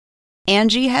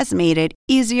Angie has made it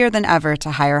easier than ever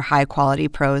to hire high-quality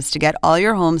pros to get all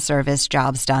your home service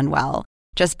jobs done well.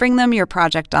 Just bring them your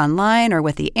project online or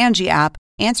with the Angie app,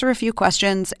 answer a few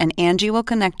questions, and Angie will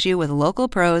connect you with local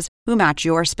pros who match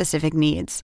your specific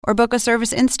needs. Or book a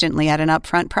service instantly at an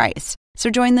upfront price. So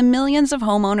join the millions of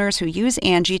homeowners who use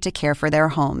Angie to care for their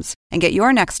homes and get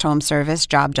your next home service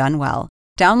job done well.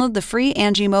 Download the free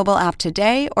Angie mobile app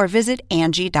today or visit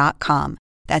Angie.com.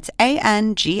 That's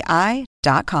ANGI.com.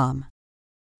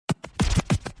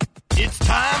 It's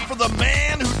time for the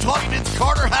man who taught Vince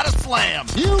Carter how to slam.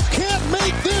 You can't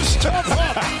make this tough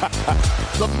up.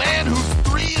 The man whose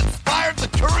three inspired the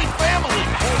Curry family.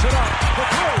 Pulls it up for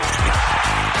three.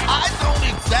 I don't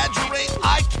exaggerate,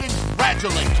 I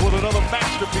congratulate. With another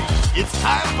masterpiece. It's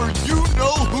time for You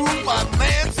Know Who, my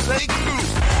man Sekou.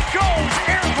 Goes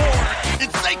airborne.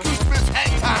 It's Sekou Smith's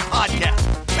Hang Time Podcast.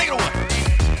 Take it away.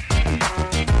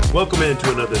 Welcome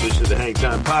into another edition of the Hang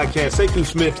Time Podcast. Sekou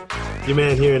Smith, your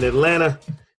man here in Atlanta.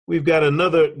 We've got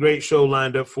another great show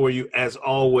lined up for you, as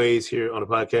always, here on the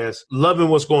podcast. Loving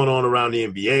what's going on around the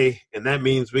NBA, and that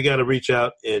means we got to reach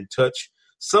out and touch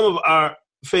some of our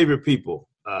favorite people.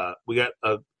 We got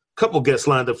a couple guests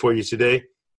lined up for you today.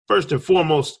 First and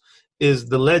foremost is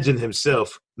the legend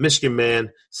himself, Michigan man,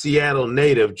 Seattle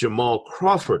native Jamal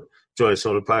Crawford joins us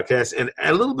on the podcast. And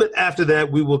a little bit after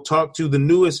that, we will talk to the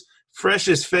newest,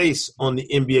 freshest face on the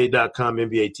NBA.com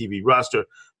NBA TV roster,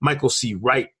 Michael C.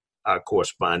 Wright, our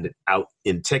correspondent out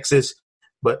in Texas.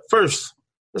 But first,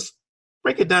 let's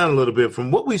break it down a little bit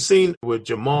from what we've seen with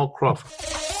Jamal Crawford.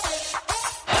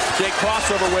 Jake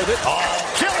crossover with it.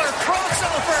 Oh, killer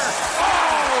crossover.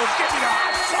 Oh, give me a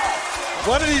salt.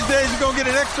 One of these days you're going to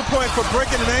get an extra point for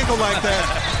breaking an ankle like that.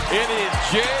 It is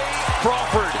Jay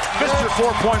Crawford. Mr.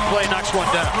 4-point play knocks one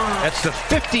down. That's the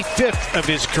 55th of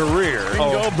his career.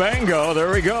 Bingo, bango.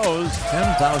 There he goes.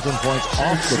 10,000 points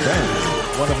off the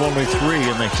bench. One of only three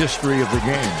in the history of the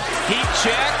game. Heat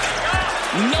check.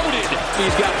 Noted.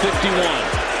 He's got 51.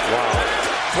 Wow.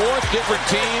 Fourth different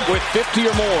team with 50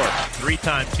 or more. 3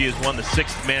 times he has won the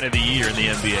 6th Man of the Year in the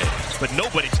NBA. But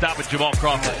nobody's stopping Jamal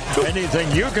Crawford. Anything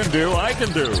you can do, I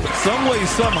can do. Some way,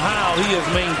 somehow, he has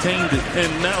maintained it,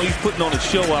 and now he's putting on a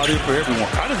show out here for everyone.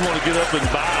 I just want to get up and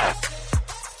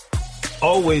bow.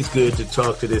 Always good to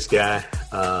talk to this guy.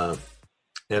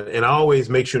 And I always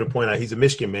make sure to point out he's a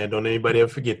Michigan man. Don't anybody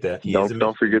ever forget that.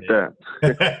 Don't forget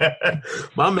that.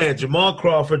 My man, Jamal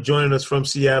Crawford, joining us from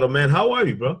Seattle. Man, how are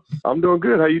you, bro? I'm doing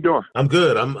good. How you doing? I'm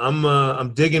good.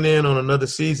 I'm digging in on another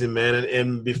season, man.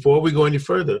 And before we go any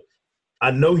further,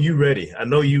 I know you ready. I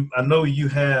know you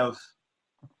have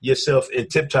yourself in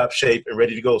tip-top shape and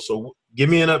ready to go. So give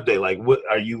me an update. Like, what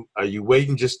are you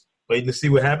waiting? Just waiting to see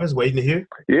what happens? Waiting to hear?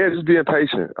 Yeah, just being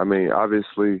patient. I mean,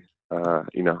 obviously.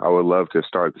 I would love to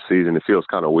start the season. It feels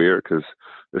kind of weird because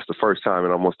it's the first time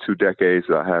in almost 2 decades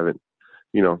that I haven't,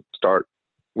 start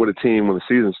with a team when the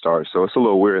season starts. So it's a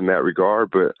little weird in that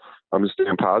regard, but I'm just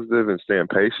staying positive and staying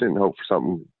patient and hope for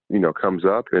something, comes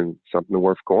up and something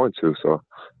worth going to. So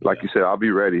like you said, I'll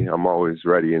be ready. I'm always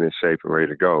ready and in shape and ready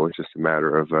to go. It's just a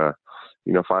matter of,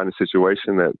 finding a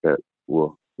situation that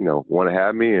will, want to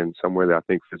have me and somewhere that I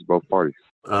think fits both parties.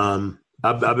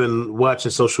 I've been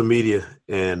watching social media,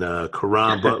 and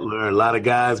Karan Butler, a lot of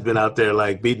guys been out there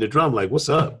like beating the drum, like, "What's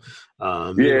up?"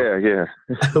 Yeah.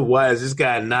 Why is this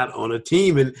guy not on a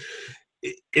team? And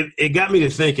it got me to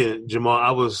thinking, Jamal.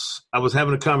 I was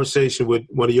having a conversation with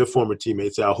one of your former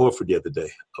teammates, Al Horford, the other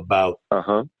day about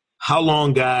how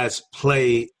long guys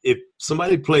play. If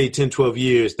somebody played 10, 12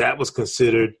 years, that was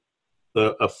considered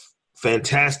a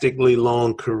fantastically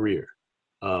long career.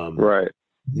 Right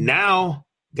now.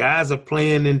 Guys are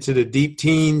playing into the deep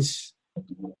teens,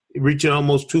 reaching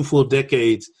almost 2 full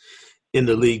decades in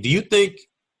the league. Do you think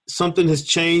something has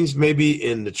changed maybe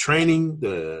in the training,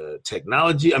 the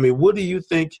technology? I mean, what do you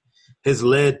think has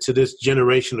led to this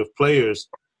generation of players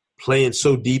playing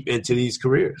so deep into these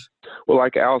careers? Well,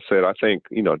 like Al said, I think,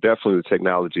 definitely the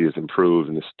technology has improved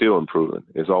and is still improving.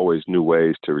 There's always new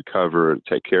ways to recover, to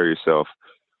take care of yourself.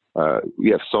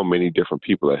 We have so many different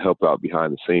people that help out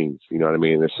behind the scenes. You know what I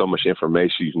mean? There's so much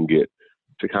information you can get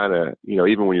to kind of,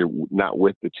 even when you're not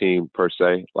with the team per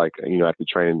se, like, at the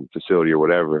training facility or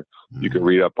whatever, you can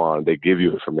read up on, they give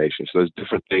you information. So there's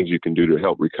different things you can do to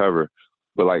help recover.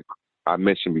 But like I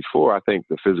mentioned before, I think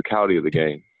the physicality of the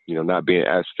game, not being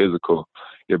as physical,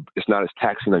 it's not as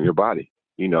taxing on your body,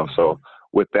 So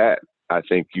with that, I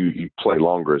think you play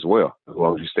longer as well. As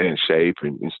long as you stay in shape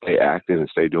and stay active and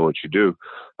stay doing what you do,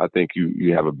 I think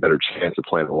you have a better chance of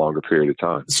playing a longer period of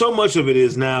time. So much of it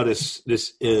is now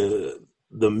the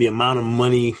amount of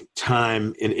money,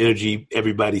 time, and energy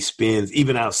everybody spends,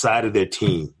 even outside of their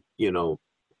team.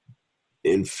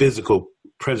 in physical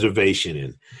preservation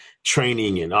and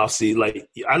training and off-season. Like,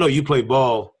 I know you play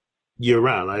ball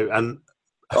year-round.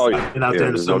 I've been out there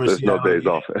in the summer. There's no days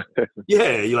off.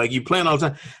 Yeah, you playing all the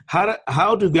time.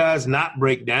 How do guys not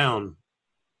break down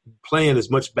playing as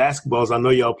much basketball as I know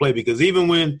y'all play? Because even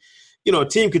when, a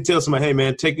team could tell somebody, hey,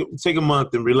 man, take a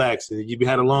month and relax, and you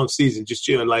had a long season, just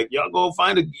chilling. Like, y'all go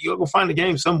find a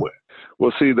game somewhere.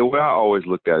 Well, see, the way I always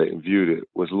looked at it and viewed it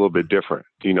was a little bit different.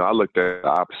 I looked at it the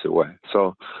opposite way.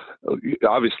 So,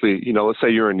 obviously, let's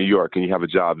say you're in New York and you have a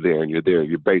job there and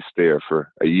you're based there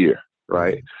for a year,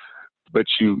 right? Mm-hmm. But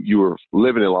you were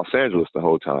living in Los Angeles the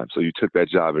whole time, so you took that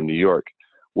job in New York.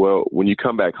 Well, when you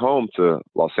come back home to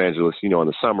Los Angeles, in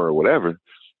the summer or whatever,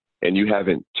 and you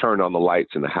haven't turned on the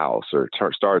lights in the house or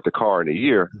started the car in a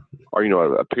year, or,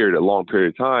 a long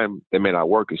period of time, they may not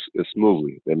work as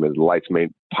smoothly. The lights may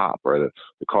pop or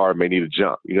the car may need a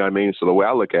jump. You know what I mean? So the way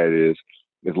I look at it is,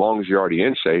 as long as you're already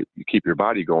in shape, you keep your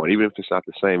body going, even if it's not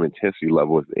the same intensity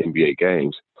level as the NBA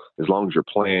games. As long as you're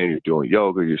playing, you're doing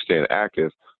yoga, you're staying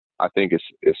active, I think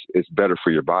it's better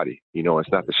for your body.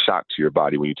 It's not the shock to your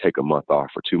body when you take a month off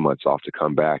or 2 months off to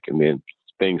come back and then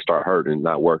things start hurting and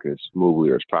not working as smoothly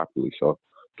or as properly. So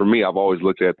for me, I've always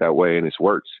looked at it that way, and it's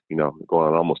worked. Going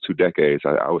on almost 2 decades,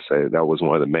 I would say that was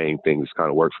one of the main things that kind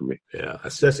of worked for me. Yeah,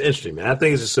 that's interesting, man. I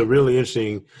think it's just a really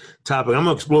interesting topic. I'm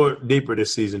going to explore it deeper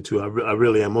this season, too. I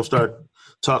really am. I'm going to start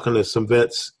talking to some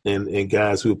vets and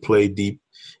guys who play deep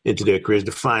into their careers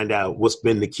to find out what's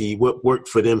been the key, what worked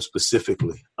for them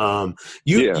specifically.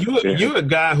 You're a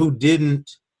guy who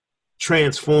didn't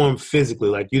transform physically.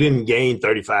 Like, you didn't gain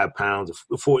 35 pounds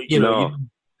before,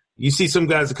 you see some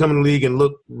guys that come in the league and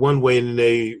look one way and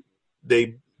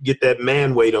they get that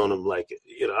man weight on them. Like,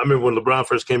 I remember when LeBron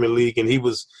first came in the league and he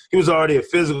was already a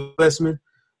physical specimen,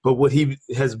 but what he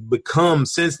has become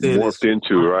since then morphed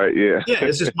into, right? Yeah. Yeah,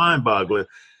 it's just mind boggling.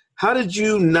 How did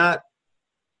you not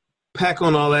pack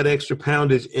on all that extra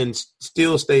poundage and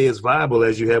still stay as viable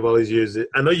as you have all these years?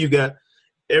 I know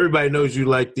everybody knows you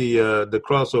like the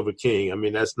crossover king. I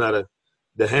mean, that's not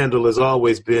the handle has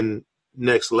always been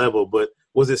next level, but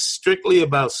was it strictly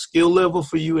about skill level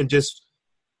for you and just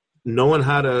knowing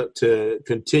how to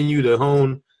continue to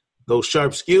hone those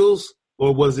sharp skills,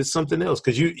 or was it something else?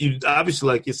 Because you obviously,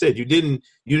 like you said,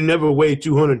 you never weighed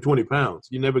 220 pounds.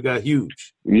 You never got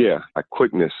huge. Yeah, my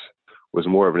quickness was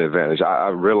more of an advantage. I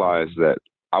realized that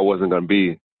I wasn't going to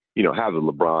be, have the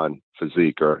LeBron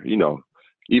physique or,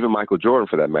 even Michael Jordan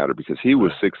for that matter, because he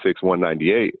was 6'6",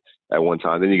 198 at one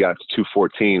time. Then he got to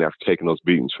 214 after taking those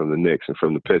beatings from the Knicks and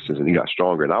from the Pistons, and he got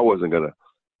stronger. And I wasn't going to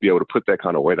be able to put that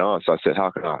kind of weight on. So I said,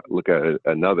 how can I look at it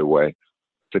another way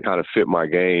to kind of fit my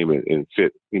game and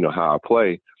fit, how I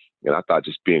play? And I thought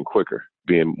just being quicker,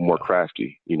 being more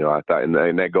crafty, I thought, and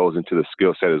that goes into the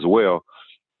skill set as well.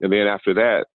 And then after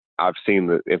that, I've seen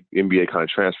the NBA kind of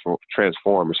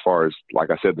transform as far as, like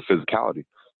I said, the physicality.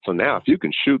 So now if you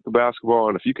can shoot the basketball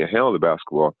and if you can handle the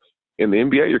basketball, in the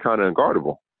NBA, you're kind of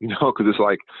unguardable, because it's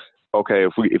like, okay,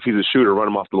 if he's a shooter, run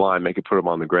him off the line, put him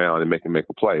on the ground and make him make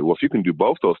a play. Well, if you can do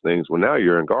both those things, well, now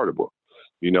you're unguardable,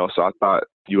 So I thought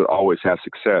you would always have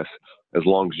success as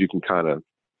long as you can kind of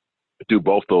do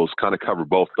both those, kind of cover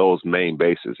both those main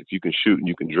bases. If you can shoot and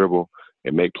you can dribble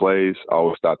and make plays, I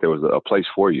always thought there was a place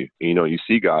for you. You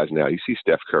see guys now, you see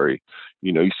Steph Curry,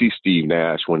 you see Steve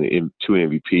Nash winning 2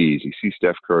 MVPs, you see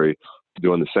Steph Curry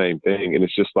doing the same thing. And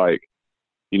it's just like,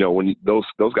 when those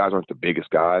guys aren't the biggest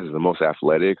guys, the most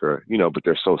athletic or, but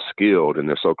they're so skilled and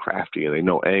they're so crafty and they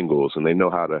know angles and they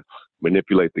know how to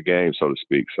manipulate the game, so to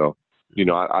speak. So,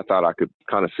 I thought I could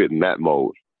kind of fit in that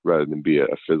mode rather than be a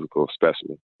physical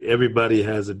specimen. Everybody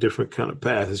has a different kind of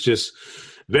path. It's just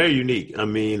very unique. I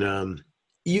mean,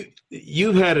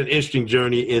 you've had an interesting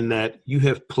journey in that you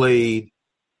have played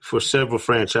for several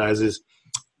franchises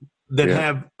that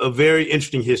have a very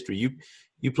interesting history.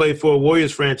 You played for a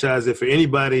Warriors franchise that for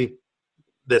anybody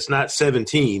that's not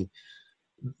 17,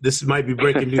 this might be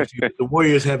breaking news to you. The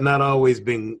Warriors have not always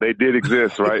been. They did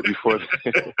exist, right? Before.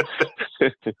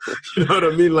 You know what I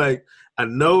mean? Like, I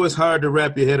know it's hard to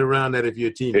wrap your head around that if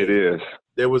you're a team. It is.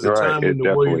 There was a time when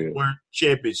the Warriors weren't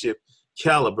championship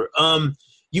caliber.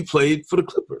 You played for the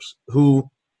Clippers, who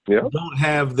don't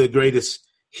have the greatest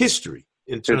history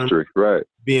in terms of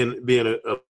being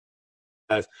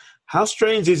a. How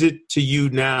strange is it to you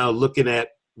now, looking at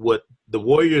what the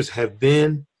Warriors have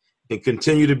been and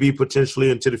continue to be potentially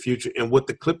into the future, and what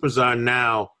the Clippers are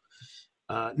now,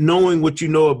 knowing what you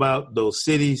know about those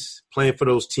cities, playing for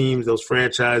those teams, those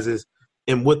franchises,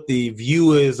 and what the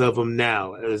view is of them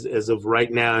now, as of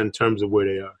right now, in terms of where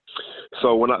they are?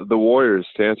 So the Warriors,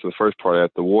 to answer the first part of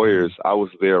that, the Warriors, I was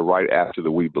there right after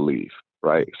the We Believe.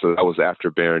 right? So that was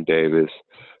after Baron Davis,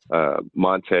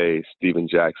 Monte, Steven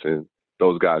Jackson.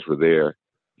 Those guys were there.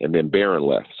 And then Baron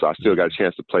left. So I still got a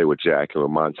chance to play with Jack and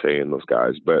with Monte and those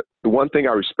guys. But the one thing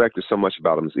I respected so much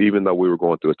about them is even though we were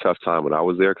going through a tough time when I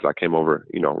was there, because I came over,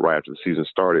 right after the season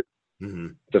started,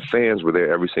 the fans were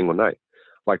there every single night.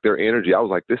 Like their energy, I was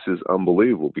like, this is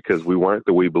unbelievable because we weren't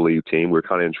the We Believe team. We were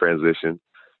kind of in transition,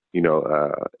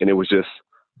 and it was just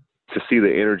to see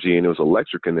the energy, and it was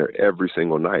electric in there every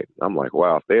single night. I'm like,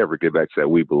 wow, if they ever get back to that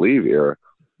We Believe era,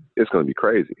 it's going to be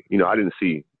crazy.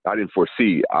 I didn't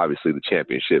foresee, obviously, the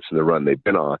championships and the run they've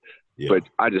been on, but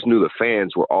I just knew the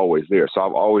fans were always there. So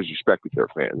I've always respected their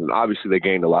fans. And obviously they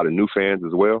gained a lot of new fans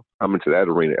as well. I'm into that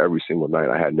arena every single night.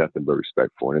 I had nothing but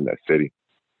respect for in that city.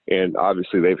 And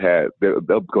obviously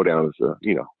they'll go down as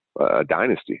a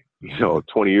dynasty.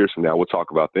 20 years from now, we'll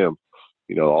talk about them,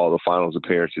 all the finals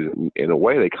appearances. In a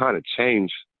way, they kind of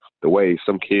changed the way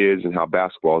some kids and how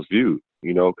basketball is viewed,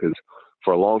 because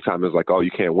for a long time, it was like, oh,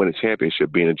 you can't win a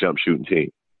championship being a jump shooting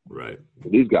team. Right.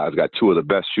 These guys got two of the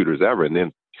best shooters ever. And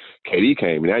then KD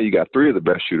came. And now you got three of the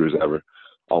best shooters ever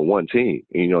on one team,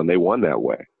 and they won that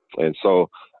way. And so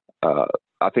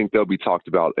I think they'll be talked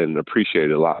about and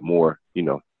appreciated a lot more,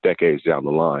 decades down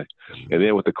the line. And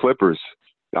then with the Clippers,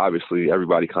 obviously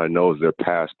everybody kind of knows their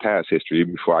past history.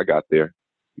 Even before I got there,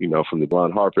 from the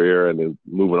Ron Harper era and then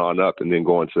moving on up and then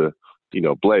going to,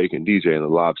 Blake and DJ in the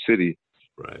Lob City.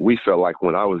 Right. We felt like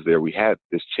when I was there, we had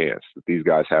this chance that these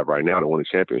guys have right now to win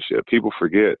a championship. People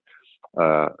forget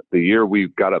the year we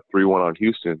got up 3-1 on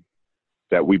Houston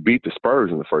that we beat the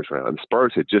Spurs in the first round. And the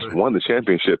Spurs had just won the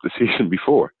championship the season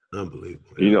before. Unbelievable.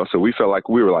 Yeah. So we felt like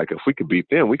if we could beat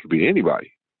them, we could beat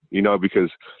anybody,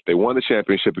 because they won the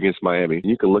championship against Miami. And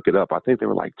you can look it up. I think they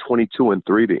were like 22-3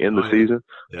 to end the season.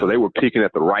 Yeah. So they were peaking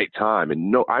at the right time.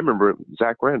 And I remember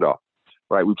Zach Randolph,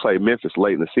 right? We played Memphis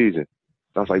late in the season.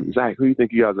 I was like, Zach, who do you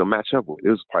think you guys are going to match up with? It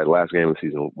was probably the last game of the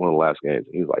season, one of the last games.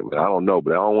 He was like, man, I don't know,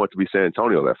 but I don't want it to be San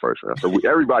Antonio that first round. So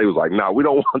everybody was like, nah, we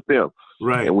don't want them.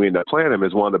 Right. And we ended up playing them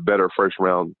as one of the better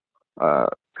first-round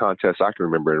contests I can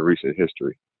remember in recent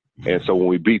history. And so when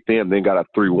we beat them, then got a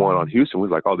 3-1 on Houston, we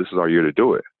was like, oh, this is our year to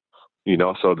do it.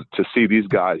 So to see these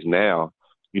guys now,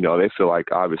 they feel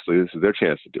like obviously this is their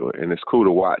chance to do it. And it's cool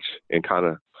to watch and kind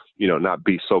of, not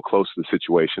be so close to the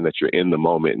situation that you're in the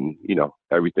moment and,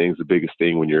 everything's the biggest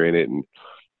thing when you're in it and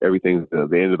everything's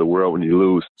the end of the world when you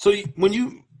lose. So when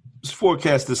you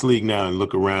forecast this league now and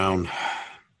look around,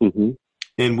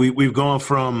 and we've gone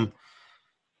from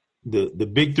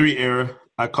the Big Three era,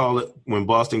 I call it, when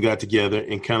Boston got together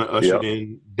and kind of ushered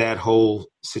in that whole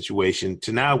situation,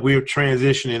 to now we're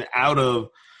transitioning out of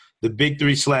the Big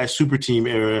Three / super team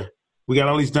era. We got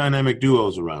all these dynamic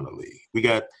duos around the league. We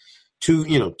got two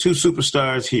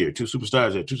superstars here, two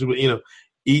superstars there,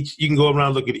 each, you can go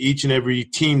around, look at each and every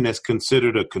team that's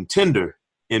considered a contender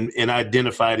and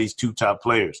identify these two top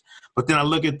players. But then I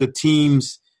look at the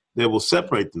teams that will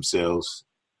separate themselves,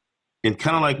 and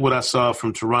kind of like what I saw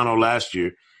from Toronto last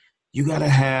year, you got to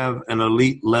have an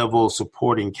elite level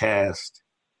supporting cast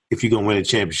if you're going to win a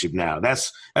championship now.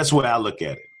 That's the way I look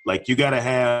at it. Like, you got to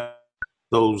have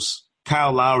those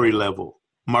Kyle Lowry level,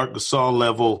 Marc Gasol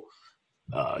level,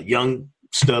 young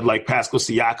stud like Pascal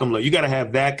Siakam. You got to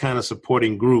have that kind of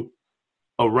supporting group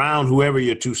around whoever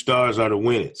your two stars are to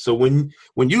win it. So when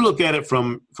you look at it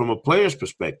from a player's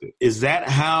perspective, is that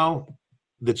how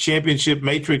the championship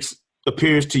matrix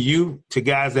appears to you, to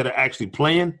guys that are actually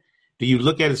playing? Do you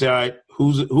look at it and say, all right,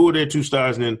 who are their two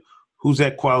stars, and then who's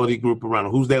that quality group around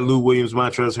them? Who's that Lou Williams,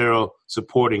 Montrezl Harrell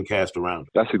supporting cast around them?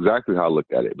 That's exactly how I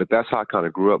looked at it. But that's how I kind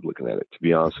of grew up looking at it, to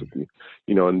be honest with you.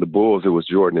 In the Bulls, it was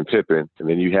Jordan and Pippen, and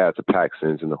then you had the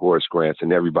Paxsons and the Horace Grants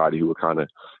and everybody who were kind of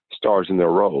stars in their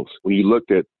roles. When you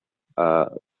looked at, the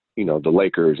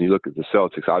Lakers, and you look at the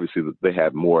Celtics, obviously they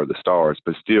had more of the stars,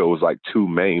 but still it was like two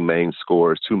main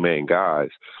scorers, two main guys,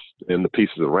 and the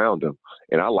pieces around them.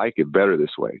 And I like it better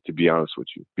this way, to be honest with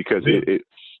you, because it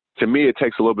to me, it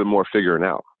takes a little bit more figuring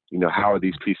out, how are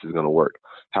these pieces going to work?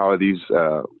 How are these,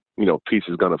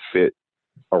 pieces going to fit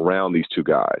around these two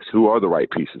guys? Who are the right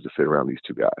pieces to fit around these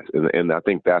two guys? And I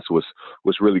think that's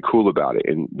what's really cool about it.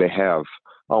 And they have,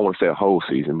 I don't want to say a whole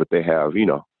season, but they have,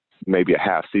 maybe a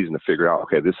half season to figure out,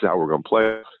 okay, this is how we're going to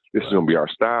play. This is going to be our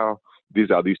style. These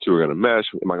are how these two are going to mesh.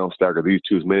 Am I going to stagger these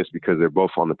two's minutes because they're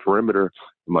both on the perimeter?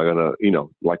 Am I going to,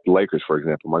 like the Lakers, for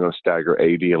example, am I going to stagger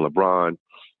AD and LeBron,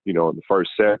 in the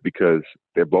first set because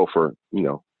they're both are,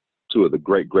 two of the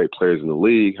great players in the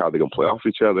league? How are they going to play off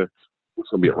each other?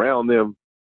 What's going to be around them?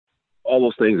 All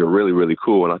those things are really, really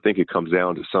cool. And I think it comes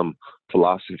down to some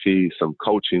philosophy, some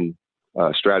coaching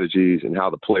strategies, and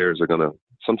how the players are going to,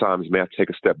 sometimes may have to take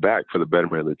a step back for the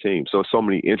betterment of the team. So so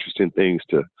many interesting things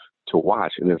to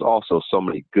watch. And there's also so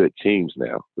many good teams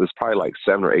now. There's probably like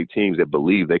 7 or 8 teams that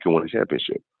believe they can win a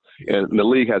championship. And the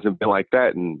league hasn't been like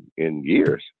that in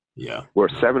years. Yeah. Where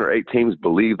 7 or 8 teams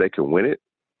believe they can win it.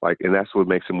 And that's what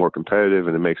makes it more competitive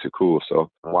and it makes it cool. So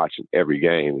I'm watching every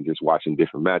game and just watching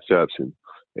different matchups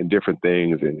and different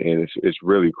things. And it's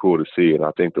really cool to see. And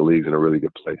I think the league's in a really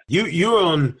good place. You're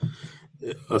on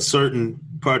a certain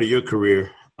part of your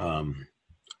career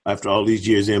after all these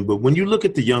years in, but when you look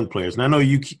at the young players, and I know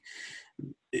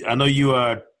you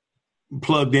are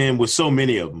plugged in with so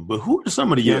many of them, but who are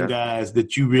some of the young guys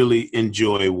that you really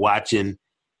enjoy watching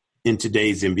in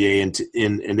today's NBA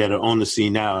and that are on the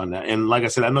scene now? And like I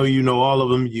said, I know you know all of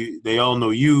them. They all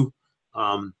know you.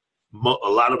 A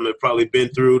lot of them have probably been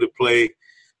through to play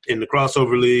in the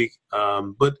crossover league.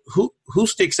 But who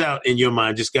sticks out in your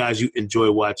mind, just guys you enjoy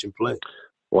watching play?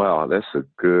 Wow, that's a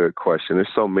good question. There's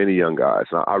so many young guys.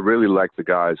 I really like the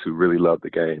guys who really love the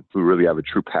game, who really have a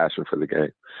true passion for the game.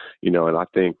 And I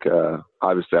think,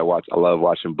 obviously, I love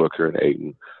watching Booker and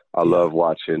Ayton. I love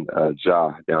watching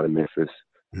Ja down in Memphis,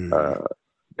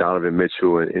 Donovan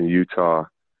Mitchell in Utah.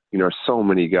 There's so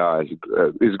many guys.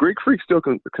 Is Greek Freak still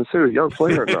considered a young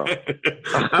player or no?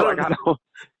 I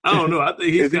don't know. I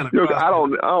think he's kind of. I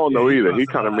don't know either. He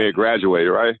kind of may have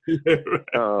graduated, right?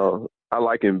 I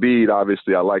like Embiid.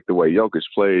 Obviously, I like the way Jokic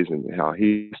plays and how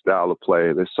he style of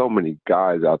play. There's so many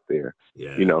guys out there,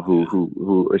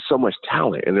 who is so much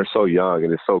talent, and they're so young,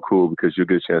 and it's so cool because you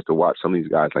get a chance to watch some of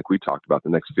these guys, like we talked about, the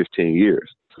next 15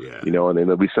 years. Yeah. And then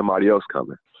there'll be somebody else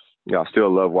coming. I still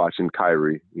love watching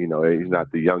Kyrie. He's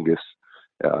not the youngest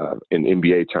in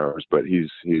NBA terms, but he's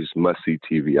must-see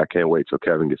TV. I can't wait till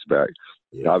Kevin gets back.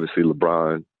 Yeah. Obviously,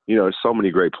 LeBron. There's so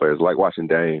many great players. I like watching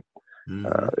Dame.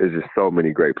 There's just so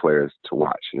many great players to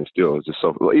watch, and it's just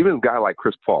so. Even a guy like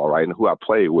Chris Paul, right, and who I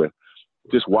played with,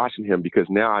 just watching him because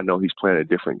now I know he's playing a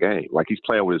different game. Like he's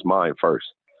playing with his mind first.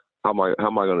 How am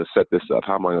I going to set this up?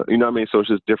 How am I going? You know what I mean? So it's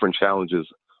just different challenges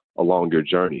along your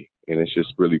journey, and it's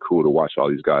just really cool to watch all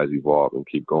these guys evolve and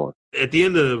keep going. At the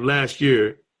end of last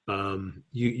year,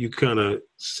 you kind of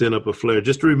sent up a flare.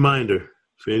 Just a reminder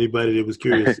for anybody that was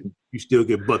curious, you still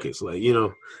get buckets, And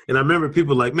I remember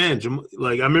people like, man, I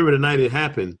remember the night it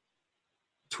happened,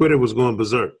 Twitter was going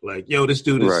berserk. Like, yo, this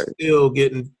dude is still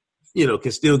getting,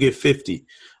 can still get 50.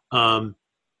 For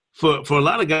a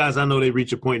lot of guys, I know they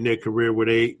reach a point in their career where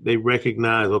they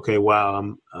recognize, okay,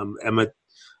 wow, I'm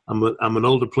an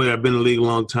older player. I've been in the league a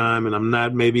long time, and I'm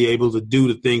not maybe able to do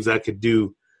the things I could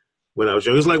do when I was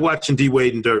young. It was like watching D.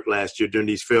 Wade and Dirk last year during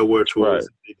these farewell tours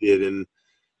that they did, and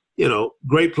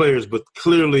great players, but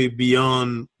clearly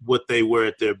beyond what they were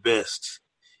at their best.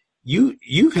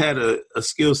 You've had a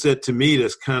skill set to me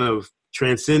that's kind of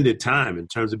transcended time in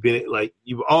terms of being like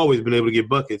you've always been able to get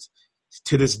buckets.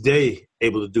 To this day,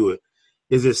 able to do it.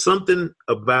 Is there something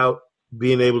about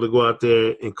being able to go out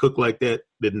there and cook like that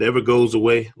never goes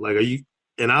away? Like,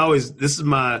 this is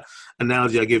my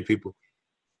analogy I give people.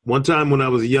 One time when I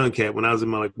was a young cat, when I was in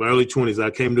my early 20s,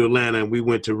 I came to Atlanta and we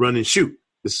went to run and shoot.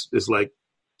 It's like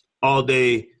all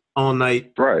day, all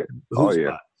night. Right. Oh, yeah.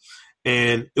 Spot.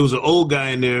 And it was an old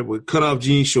guy in there with cut off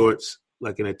jean shorts,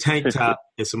 like in a tank top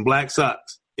and some black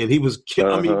socks. And he was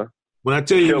killing me. When I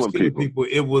tell you he was killing people,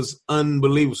 it was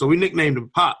unbelievable. So we nicknamed him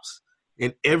Pops.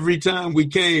 And every time we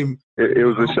came, it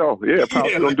was a show. Yeah,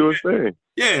 Pops gonna do his thing.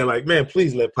 Yeah, like, man,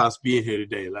 please let Pops be in here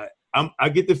today. Like, I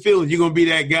get the feeling you're gonna be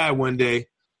that guy one day,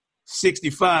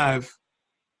 65.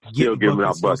 Still giving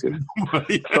out buckets.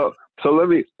 So let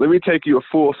me take you a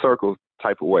full circle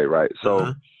type of way, right?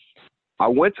 So I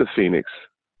went to Phoenix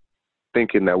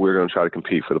thinking that we were gonna try to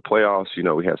compete for the playoffs.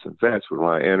 We had some vets with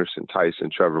Ryan Anderson,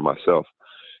 Tyson, Trevor, myself.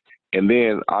 And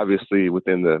then, obviously,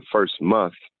 within the first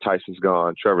month, Tyson's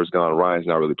gone, Trevor's gone, Ryan's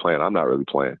not really playing, I'm not really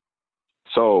playing.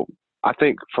 So I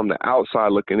think from the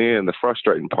outside looking in, the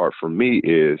frustrating part for me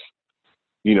is,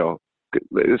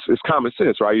 it's common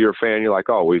sense, right? You're a fan, you're like,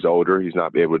 oh, he's older, he's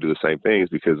not able to do the same things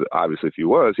because obviously if he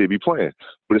was, he'd be playing.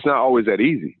 But it's not always that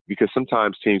easy because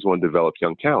sometimes teams want to develop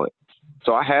young talent.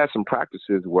 So I had some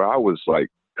practices where I was,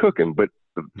 cooking, but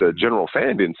the general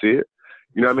fan didn't see it.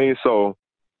 You know what I mean? So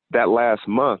that last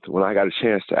month when I got a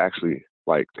chance to actually,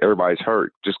 everybody's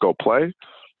hurt, just go play,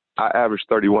 I averaged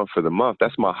 31 for the month.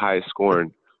 That's my highest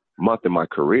scoring month in my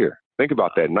career. Think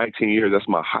about that. 19 years, that's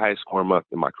my highest scoring month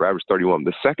in my career. I averaged 31.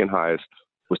 The second highest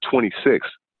was 26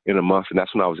 in a month, and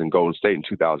that's when I was in Golden State in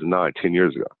 2009, 10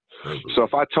 years ago. So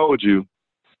if I told you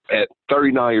at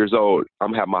 39 years old, I'm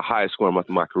going to have my highest scoring month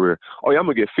in my career, oh, yeah, I'm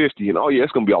going to get 50, and, oh, yeah,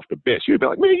 it's going to be off the bench. You'd be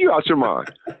like, man, you out your mind.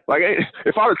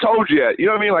 If I would have told you that, you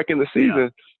know what I mean? In the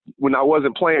season, when I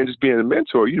wasn't playing, just being a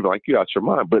mentor, you'd be like, you're out your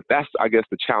mind. But that's, I guess,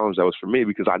 the challenge that was for me,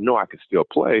 because I know I could still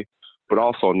play, but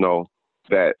also know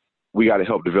that we got to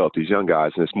help develop these young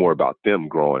guys, and it's more about them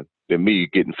growing than me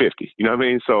getting 50. You know what I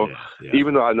mean? So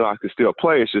even though I know I could still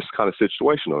play, it's just kind of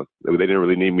situational. They didn't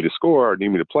really need me to score or need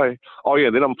me to play. Oh, yeah,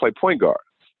 then I'm going to play point guard.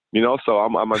 You know, so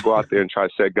I'm going to go out there and try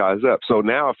to set guys up. So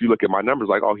now if you look at my numbers,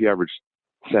 like, oh, he averaged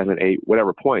 7, 8,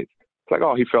 whatever points. It's like,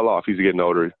 oh, he fell off. He's getting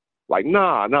older. Like,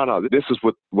 no. This is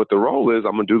what the role is.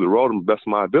 I'm going to do the role to the best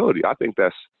of my ability. I think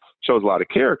that shows a lot of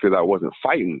character that I wasn't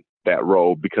fighting that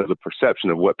role because of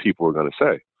perception of what people were going to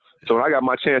say. So when I got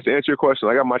my chance to answer your question,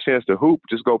 I got my chance to hoop,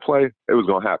 just go play, it was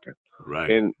going to happen. Right.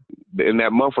 And in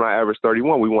that month when I averaged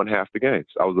 31, we won half the games.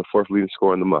 I was the fourth leading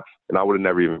scorer in the month. And I would have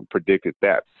never even predicted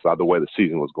that by the way the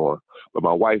season was going. But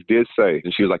my wife did say,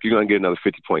 and she was like, you're going to get another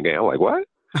 50-point game. I'm like, what?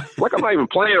 Like, I'm not even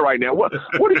playing right now. What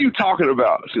are you talking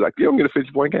about? She's like, you're going to get a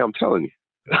 50-point game, I'm telling you.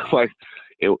 Like,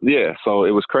 so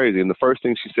it was crazy. And the first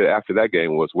thing she said after that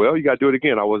game was, well, you got to do it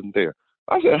again. I wasn't there.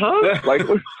 I said, huh? Like,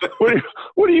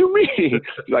 what do you mean?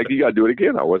 Like, you got to do it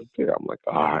again. I wasn't there. I'm like,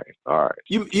 all right.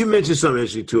 You mentioned something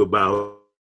interesting, too, about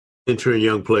entering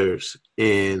young players.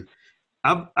 And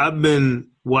I've been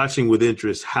watching with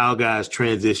interest how guys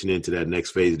transition into that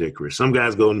next phase of their career. Some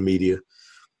guys go in the media,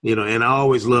 you know, and I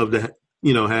always love to,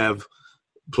 you know, have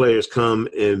players come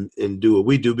and do what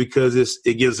we do, because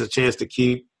it gives us a chance to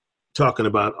keep talking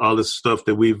about all this stuff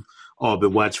that we've all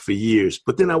been watching for years.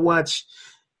 But then I watch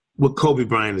what Kobe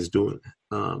Bryant is doing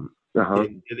and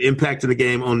impacting the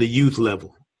game on the youth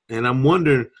level. And I'm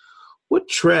wondering, what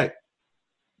track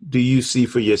do you see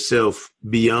for yourself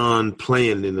beyond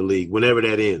playing in the league, whenever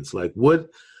that ends? Like, what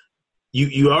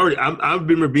you already – I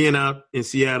remember being out in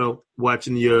Seattle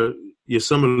watching your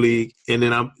summer league, and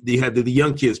then you had the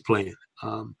young kids playing,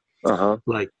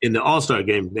 like in the All-Star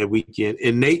game that weekend.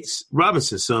 And Nate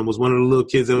Robinson's son was one of the little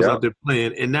kids that was out there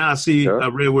playing. And now I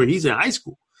read where he's in high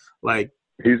school. Like,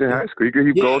 he's in high school.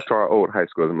 He goes to our old high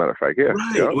school, as a matter of fact. Yeah.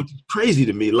 Right, which is crazy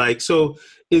to me. Like, so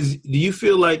do you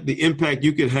feel like the impact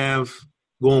you could have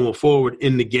going forward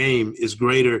in the game is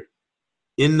greater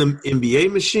in the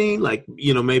NBA machine, like,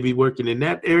 you know, maybe working in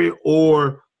that area,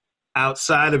 or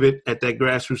outside of it at that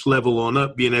grassroots level on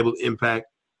up, being able to impact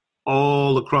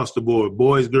all across the board,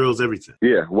 boys, girls, everything?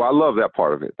 Yeah, well, I love that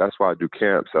part of it. That's why I do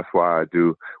camps. That's why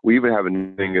we even have a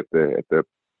thing at the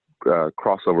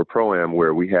crossover pro-am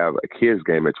where we have a kids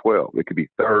game at 12. It could be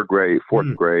third grade,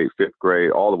 fourth grade, fifth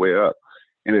grade, all the way up.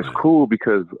 And it's cool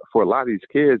because for a lot of these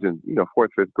kids, and, you know, fourth,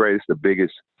 fifth grade is the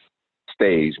biggest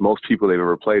stage most people they've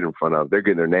ever played in front of. They're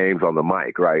getting their names on the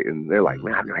mic, right? And they're like,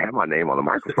 man, I never had my name on the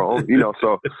microphone, you know?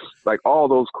 So like all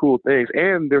those cool things,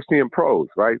 and they're seeing pros,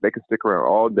 right? They can stick around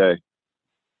all day.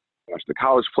 Watch the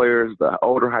college players, the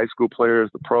older high school players,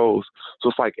 the pros. So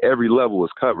it's like every level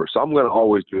is covered. So I'm going to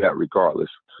always do that regardless.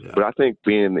 Yeah. But I think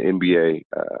being in the NBA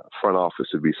front office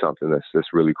would be something that's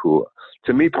really cool.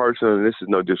 To me personally, and this is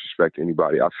no disrespect to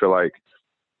anybody, I feel like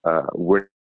we're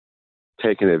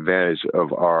taking advantage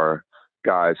of our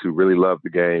guys who really love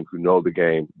the game, who know the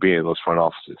game, being in those front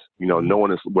offices. You know,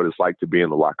 knowing what it's like to be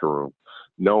in the locker room,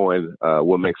 knowing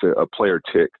what makes a player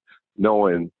tick,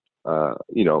 knowing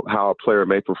you know, how a player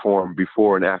may perform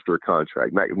before and after a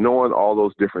contract, knowing all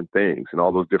those different things and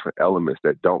all those different elements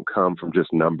that don't come from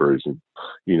just numbers and,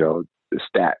 you know, the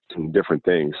stats and different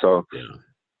things. So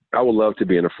I would love to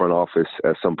be in the front office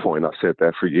at some point. I've said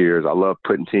that for years. I love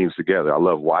putting teams together. I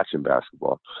love watching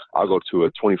basketball. I'll go to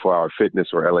a 24-hour fitness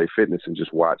or LA Fitness and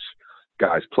just watch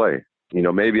guys play. You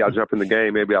know, maybe I'll jump in the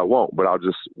game, maybe I won't, but I'll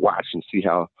just watch and see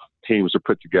how teams are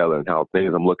put together and how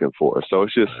things I'm looking for. So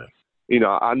it's just, you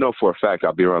know, I know for a fact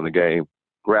I'll be around the game,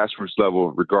 grassroots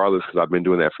level, regardless, because I've been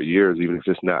doing that for years, even if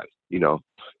it's not, you know,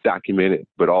 documented,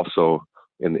 but also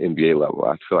in the NBA level.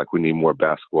 I feel like we need more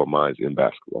basketball minds in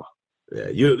basketball. Yeah,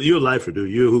 you're a lifer,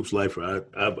 dude. You're a hoops lifer.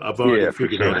 I've already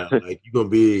figured that out. Like, you're gonna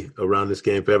be around this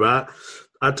game forever.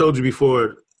 I told you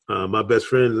before, my best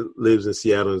friend lives in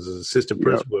Seattle as an assistant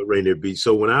principal at Rainier Beach.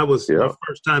 So when I was my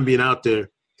first time being out there,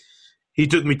 he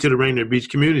took me to the Rainier Beach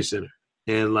Community Center.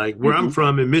 And like where I'm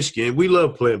from in Michigan, we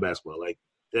love playing basketball. Like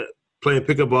playing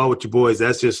pickup ball with your boys,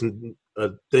 that's just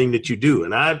a thing that you do.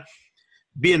 And I,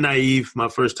 being naive, my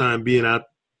first time being out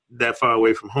that far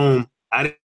away from home, I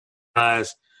didn't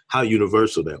realize how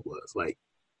universal that was. Like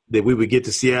that we would get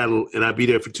to Seattle and I'd be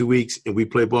there for 2 weeks and we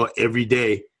play ball every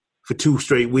day for 2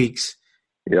 straight weeks.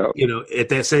 You know, at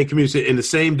that same community, and the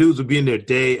same dudes would be in there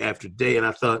day after day. And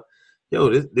I thought, yo,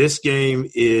 this game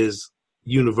is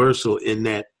universal in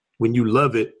that when you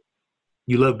love it,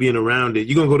 you love being around it.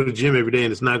 You're going to go to the gym every day,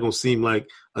 and it's not going to seem like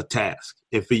a task.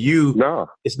 And for you,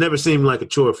 It's never seemed like a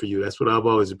chore for you. That's what I've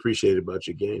always appreciated about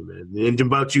your game, man. And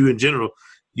about you in general,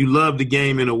 you love the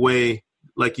game in a way,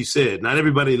 like you said, not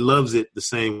everybody loves it the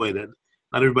same way. That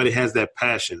not everybody has that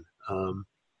passion.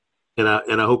 And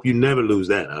I hope you never lose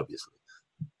that, obviously.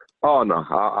 Oh, no,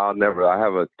 I'll never. I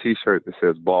have a T-shirt that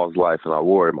says Ball's Life, and I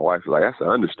wore it. My wife was like, that's an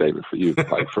understatement for you.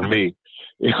 Like, for me,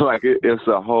 it's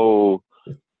a whole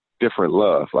different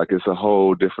love. Like, it's a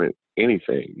whole different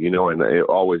anything, and it'll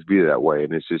always be that way.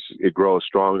 And it's just, it grows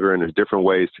stronger, and there's different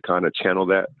ways to kind of channel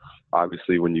that.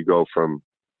 Obviously, when you go from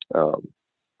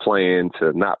playing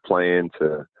to not playing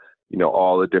to,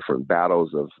 all the different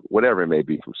battles of whatever it may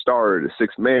be, from starter to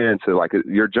sixth man to like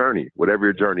your journey, whatever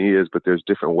your journey is. But there's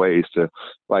different ways to,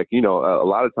 like, a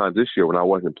lot of times this year when I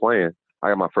wasn't playing, I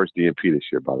got my first DNP this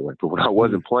year, by the way. But when I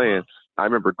wasn't playing, I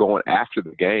remember going after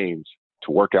the games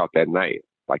to work out that night,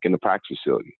 like in the practice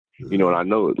facility. And I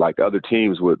know like other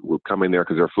teams would come in there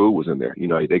because their food was in there.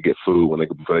 They get food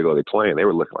before they go, they play, and they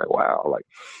were looking like, wow, like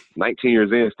 19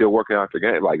 years in, still working out the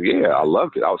game. Like, yeah, I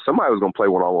loved it. Somebody was going to play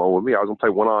one-on-one with me. I was going to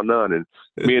play one-on-none, and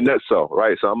me and Netso,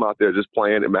 right? So I'm out there just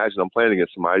playing. Imagine I'm playing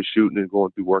against somebody shooting and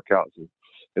going through workouts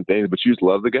and things, but you just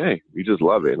love the game. You just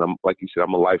love it. And I'm, like you said,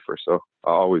 I'm a lifer, so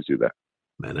I always do that.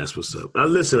 Man, that's what's up. Now,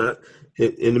 listen,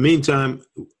 in the meantime,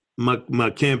 my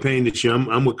campaign this year,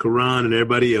 I'm with Karan and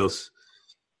everybody else.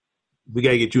 We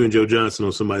got to get you and Joe Johnson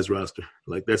on somebody's roster.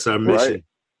 Like, that's our mission.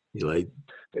 Right.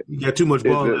 You got too much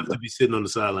ball left to be sitting on the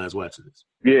sidelines watching this.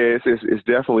 Yeah, it's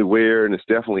definitely weird, and it's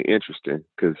definitely interesting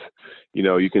because,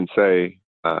 you can say,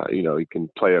 you can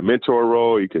play a mentor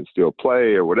role, you can still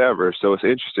play or whatever. So it's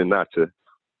interesting not to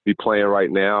be playing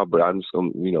right now, but I'm just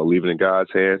going to, leave it in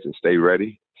God's hands and stay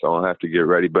ready. So I don't have to get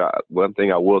ready. But one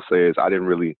thing I will say is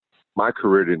my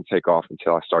career didn't take off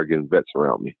until I started getting vets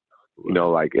around me.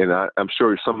 And I'm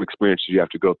sure some experiences you have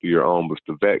to go through your own, but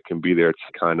the vet can be there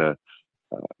to kind of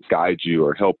guide you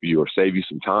or help you or save you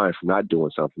some time from not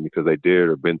doing something because they did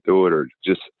or been through it, or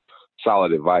just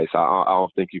solid advice. I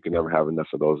don't think you can ever have enough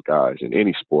of those guys in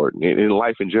any sport and in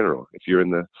life in general. If you're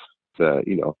in the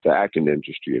acting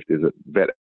industry, if there's a vet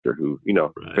actor who,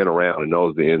 been around and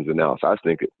knows the ins and outs, I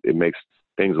think it makes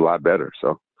things a lot better.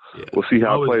 So. Yeah. We'll see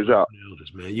how it plays out.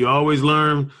 Elders, man. You always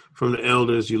learn from the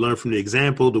elders. You learn from the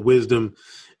example, the wisdom,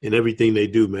 and everything they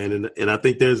do, man. And I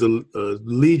think there's a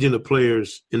legion of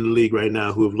players in the league right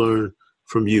now who have learned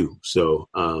from you. So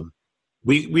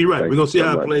we're going to see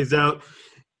how it plays out.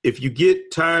 If you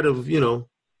get tired of,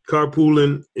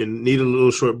 carpooling and need a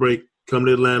little short break, come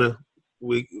to Atlanta.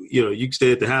 You can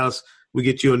stay at the house. We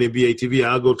get you on NBA TV.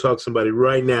 I'll go talk to somebody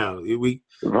right now.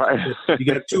 Right. You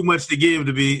got too much to give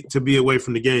to be away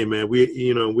from the game, man.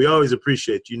 We always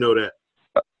appreciate you. You know that.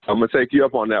 I'm gonna take you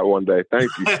up on that one day.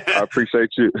 Thank you. I appreciate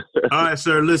you. All right,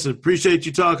 sir. Listen, appreciate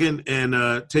you talking,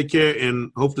 and take care,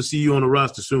 and hope to see you on the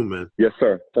roster soon, man. Yes,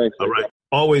 sir. Thanks. All right.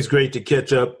 Always great to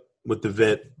catch up with the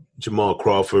vet, Jamal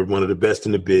Crawford, one of the best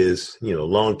in the biz.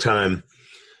 Long-time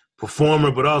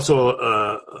performer, but also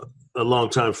a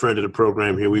long-time friend of the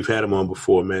program here. We've had him on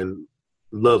before, man.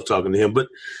 Love talking to him, but.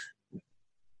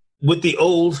 With the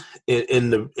old,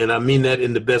 and I mean that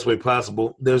in the best way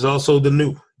possible, there's also the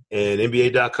new. And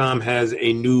NBA.com has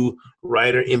a new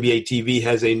writer. NBA TV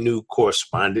has a new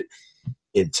correspondent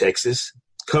in Texas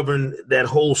covering that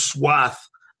whole swath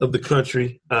of the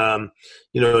country. In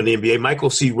the NBA, Michael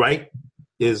C. Wright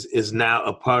is now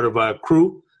a part of our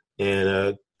crew,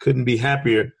 and couldn't be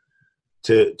happier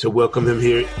to welcome him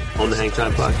here on the Hang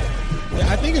Time Podcast.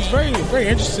 Yeah, I think it's very, very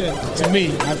interesting to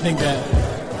me. I think that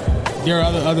there are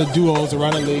other duos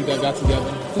around the league that got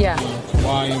together. Yeah.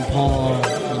 Kawhi and Paul,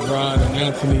 LeBron and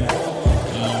Anthony,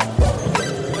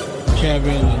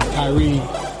 Kevin and Kyrie.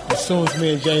 As soon as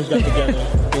me and James got together,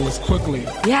 it was quickly.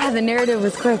 Yeah, the narrative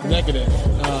was quick. Negative.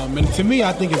 And to me,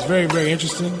 I think it's very, very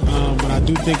interesting. But I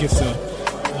do think it's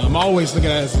I'm always looking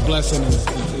at it as a blessing.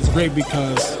 It's great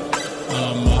because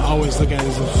I always look at it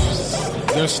as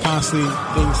if there's constantly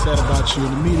things said about you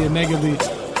in the media negatively.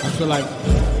 I feel like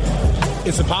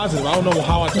it's a positive. I don't know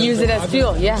how I can use it as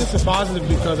fuel. Yeah, it's a positive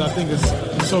because I think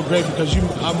it's so great because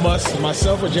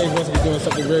myself or James must be doing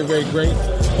something very, very great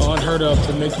or unheard of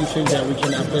to make you think that we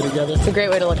cannot play together. It's a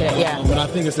great way to look at it. Yeah, but I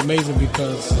think it's amazing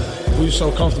because we're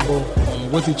so comfortable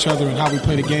with each other and how we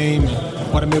play the game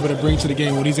and what I'm able to bring to the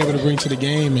game, what he's able to bring to the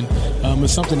game, and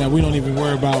it's something that we don't even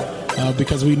worry about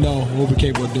because we know what we're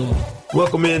capable of doing.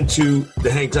 Welcome into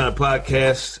the Hang Time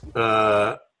Podcast.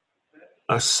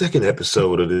 Our second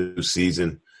episode of the new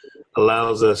season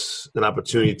allows us an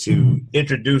opportunity to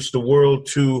introduce the world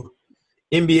to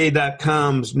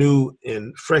NBA.com's new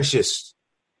and freshest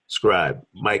scribe,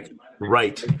 Mike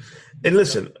Wright. And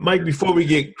listen, Mike, before we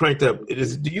get cranked up,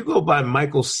 do you go by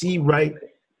Michael C. Wright,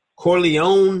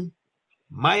 Corleone,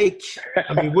 Mike?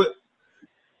 I mean, what?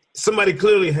 Somebody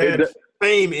clearly had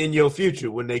fame in your future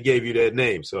when they gave you that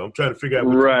name. So I'm trying to figure out.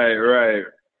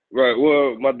 Right.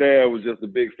 Well, my dad was just a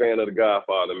big fan of The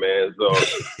Godfather, man. So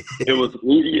it was,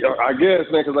 I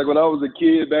guess, man, because like when I was a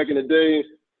kid back in the day,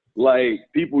 like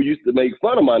people used to make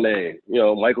fun of my name. You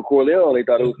know, Michael Corleone, they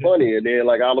thought it was funny. And then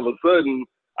like all of a sudden,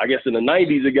 I guess in the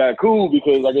 90s it got cool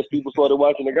because I guess people started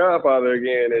watching The Godfather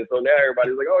again. And so now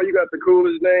everybody's like, oh, you got the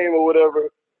coolest name or whatever.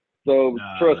 So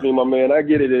trust me, my man, I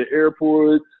get it at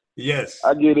airports. Yes.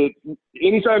 I get it.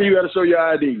 Anytime you got to show your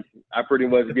ID, I pretty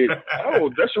much get, oh,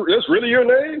 that's really your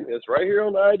name? It's right here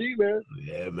on the ID, man.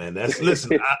 Yeah, man.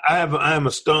 Listen, I am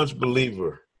a staunch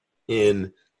believer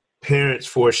in parents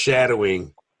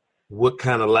foreshadowing what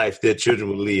kind of life their children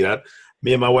will lead.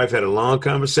 Me and my wife had a long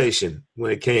conversation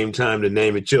when it came time to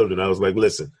naming children. I was like,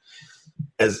 listen,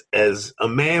 as a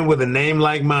man with a name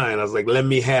like mine, I was like, let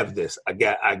me have this. I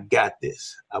got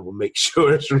this. I will make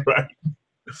sure it's right.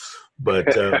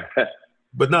 But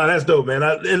no, that's dope, man.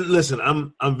 And listen,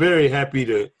 I'm very happy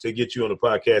to get you on the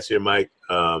podcast here, Mike.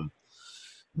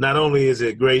 Not only is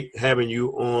it great having you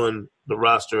on the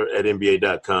roster at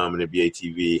NBA.com and NBA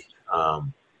TV,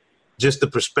 just the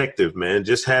perspective, man,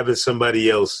 just having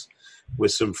somebody else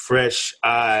with some fresh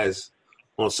eyes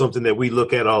on something that we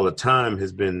look at all the time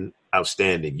has been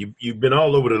outstanding. You've been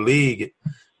all over the league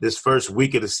this first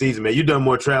week of the season, man. You've done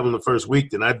more traveling the first week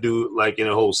than I do like in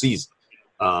a whole season.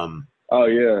 Oh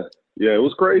yeah, it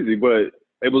was crazy, but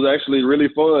it was actually really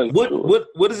fun.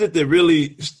 What is it that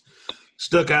really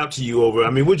stuck out to you over?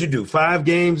 I mean, what'd you do? 5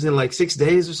 games in like 6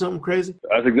 days or something crazy?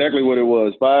 That's exactly what it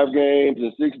was. 5 games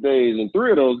in 6 days, and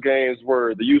 3 of those games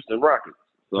were the Houston Rockets.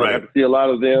 So right. I got to see a lot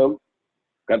of them.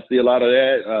 Got to see a lot of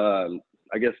that.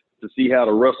 I guess to see how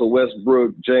the Russell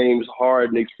Westbrook, James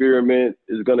Harden experiment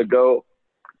is going to go.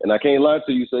 And I can't lie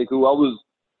to you, Sekou.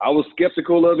 I was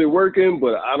skeptical of it working,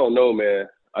 but I don't know, man.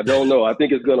 I don't know. I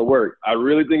think it's going to work. I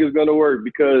really think it's going to work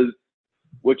because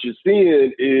what you're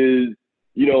seeing is,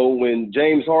 when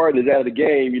James Harden is out of the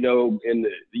game,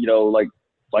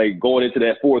 like going into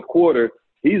that fourth quarter,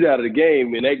 he's out of the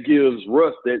game, and that gives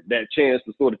Russ that chance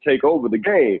to sort of take over the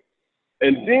game.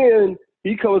 And then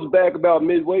he comes back about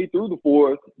midway through the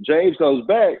fourth. James comes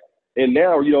back. And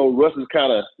now, Russ is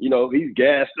kind of, he's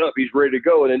gassed up. He's ready to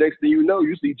go. And the next thing you know,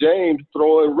 you see James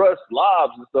throwing Russ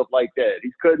lobs and stuff like that.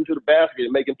 He's cutting to the basket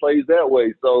and making plays that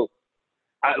way. So,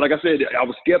 like I said, I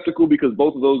was skeptical because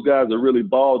both of those guys are really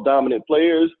ball-dominant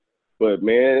players. But,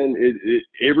 man,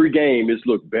 every game it's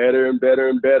looked better and better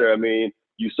and better. I mean,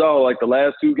 you saw, like, the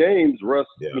last 2 games, Russ,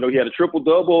 he had a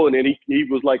triple-double, and then he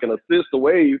was like an assist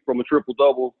away from a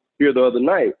triple-double here the other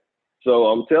night. So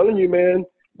I'm telling you, man,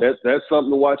 that's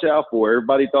something to watch out for.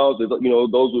 Everybody thought that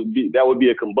that would be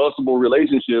a combustible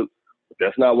relationship. But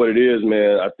that's not what it is,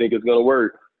 man. I think it's gonna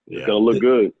work. It's gonna look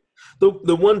good.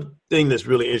 The one thing that's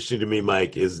really interesting to me,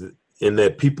 Mike, is in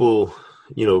that people,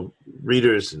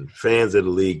 readers and fans of the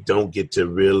league don't get to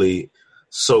really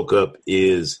soak up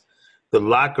is the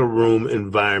locker room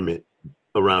environment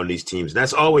around these teams.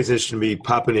 That's always interesting to me,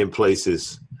 popping in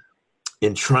places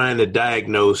and trying to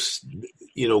diagnose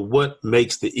what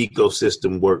makes the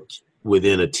ecosystem work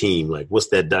within a team? Like, what's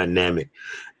that dynamic?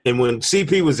 And when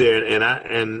CP was there,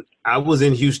 and I was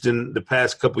in Houston the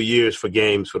past couple of years for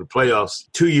games for the playoffs,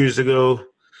 2 years ago,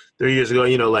 3 years ago,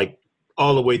 like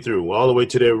all the way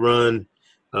to their run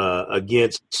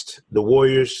against the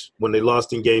Warriors when they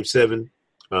lost in Game 7.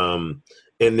 And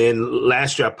then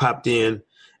last year I popped in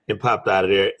and popped out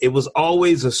of there. It was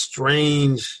always a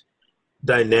strange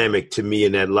dynamic to me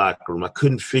in that locker room. I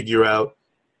couldn't figure out,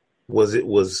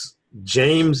 was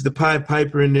James the Pied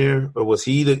Piper in there, or was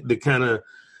he the kind of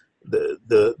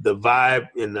the vibe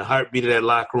and the heartbeat of that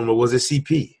locker room, or was it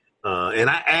CP? And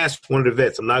I asked one of the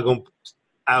vets, I'm not going to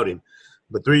out him,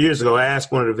 but 3 years ago I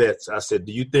asked one of the vets, I said,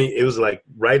 do you think, it was like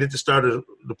right at the start of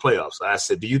the playoffs, I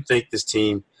said, do you think this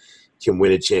team can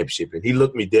win a championship? And he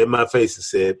looked me dead in my face and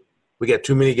said, we got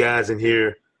too many guys in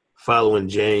here following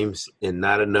James and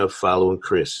not enough following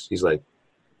Chris. He's like,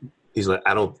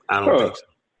 I don't think so.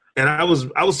 And I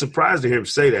was surprised to hear him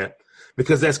say that,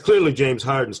 because that's clearly James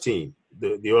Harden's team,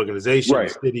 the organization, right.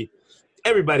 The city.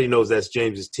 Everybody knows that's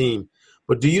James's team.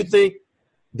 But do you think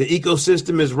the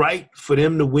ecosystem is right for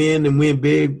them to win and win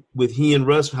big with he and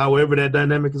Russ, however that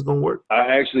dynamic is going to work?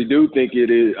 I actually do think it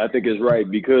is. I think it's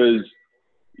right because,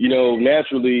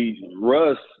 naturally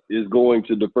Russ is going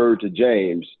to defer to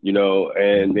James,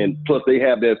 and plus they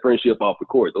have that friendship off the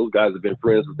court. Those guys have been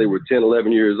friends since they were 10,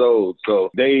 11 years old. So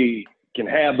they can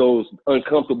have those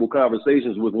uncomfortable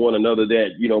conversations with one another that,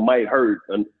 might hurt,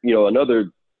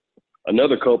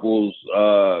 another couple's,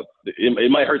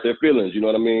 it might hurt their feelings, you know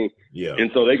what I mean? Yeah. And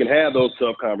so they can have those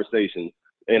tough conversations.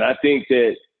 And I think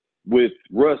that with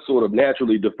Russ sort of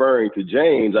naturally deferring to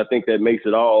James, I think that makes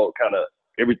it all kind of,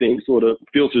 everything sort of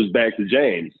filters back to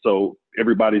James. So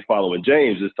everybody's following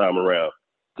James this time around.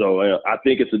 So I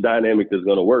think it's a dynamic that's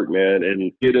going to work, man.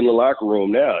 And get in the locker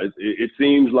room now. It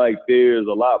seems like there's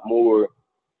a lot more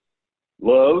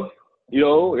love.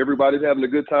 Everybody's having a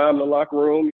good time in the locker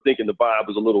room. Thinking the vibe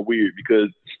is a little weird because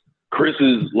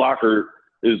Chris's locker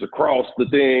is across the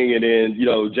thing, and then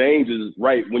James is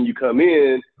right when you come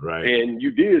in, right? And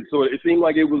you did. So it seemed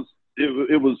like it was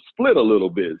split a little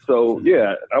bit. So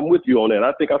yeah, I'm with you on that.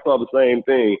 I think I saw the same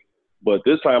thing. But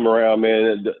this time around,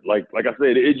 man, like I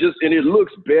said, it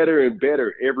looks better and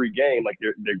better every game. Like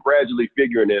they're gradually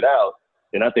figuring it out,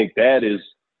 and I think that is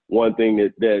one thing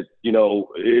that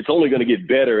it's only going to get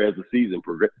better as the season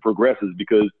progresses.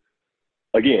 Because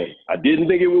again, I didn't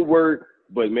think it would work,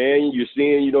 but man, you're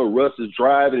seeing Russ is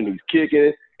driving and he's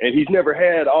kicking, and he's never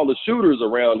had all the shooters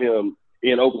around him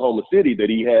in Oklahoma City that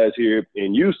he has here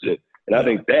in Houston. And I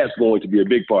think that's going to be a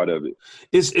big part of it.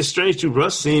 It's strange, too.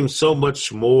 Russ seems so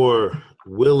much more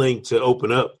willing to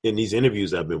open up in these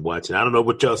interviews I've been watching. I don't know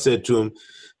what y'all said to him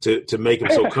to make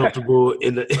him so comfortable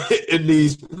in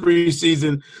these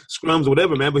preseason scrums or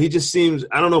whatever, man. But he just seems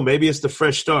 – I don't know. Maybe it's the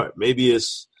fresh start. Maybe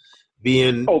it's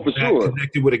being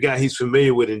connected with a guy he's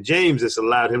familiar with. And James has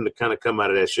allowed him to kind of come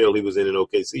out of that shell he was in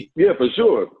OKC. Yeah, for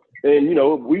sure. And,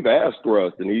 we've asked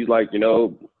Russ, and he's like,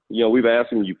 we've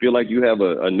asked him, you feel like you have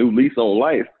a new lease on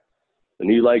life? And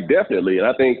he's like, definitely. And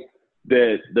I think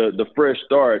that the fresh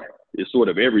start is sort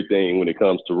of everything when it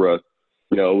comes to Russ.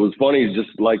 It was funny, just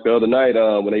like the other night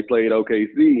when they played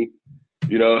OKC,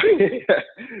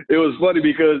 it was funny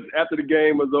because after the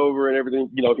game was over and everything,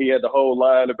 he had the whole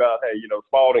line about, hey,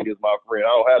 Spalding is my friend. I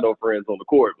don't have no friends on the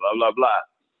court, blah, blah, blah.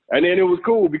 And then it was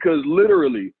cool because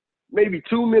literally maybe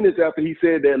 2 minutes after he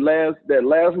said that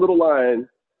last little line,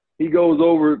 he goes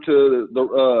over to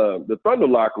the Thunder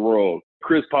locker room.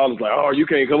 Chris Paul is like, "Oh, you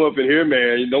can't come up in here,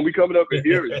 man. Don't be coming up in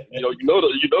here. You know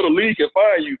the league can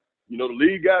find you. The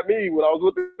league got me when I was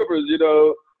with the Clippers.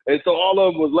 And so all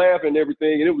of them was laughing and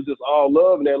everything, and it was just all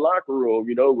love in that locker room.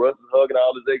 Russ is hugging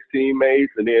all his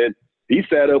ex-teammates, and then he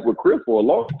sat up with Chris for a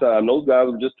long time. Those guys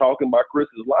were just talking about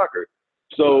Chris's locker.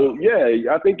 So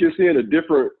yeah, I think you're seeing a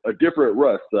different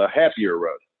Russ, a happier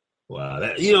Russ. Wow,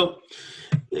 that,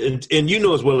 and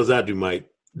as well as I do, Mike.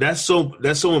 That's so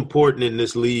important in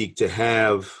this league to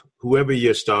have whoever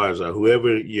your stars are,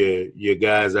 whoever your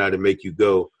guys are to make you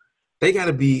go. They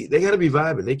gotta be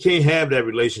vibing. They can't have that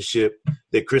relationship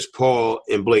that Chris Paul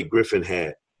and Blake Griffin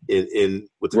had in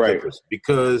with the Clippers,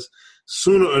 because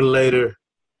sooner or later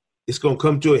it's gonna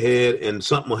come to a head and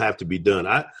something will have to be done.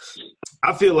 I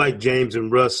feel like James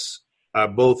and Russ are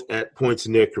both at points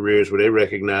in their careers where they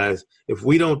recognize if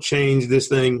we don't change this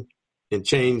thing and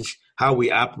change how we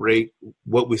operate,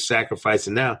 what we're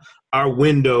sacrificing now, our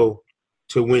window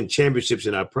to win championships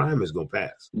in our prime is going to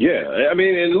pass. Yeah. I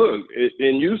mean, and look,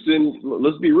 in Houston,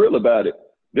 let's be real about it.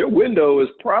 Their window is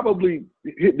probably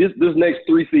this next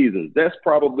 3 seasons. That's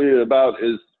probably about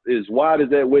as wide as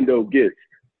that window gets.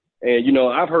 And,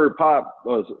 I've heard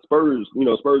Spurs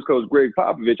coach Greg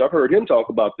Popovich, I've heard him talk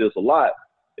about this a lot.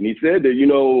 And he said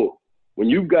that, when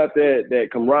you've got that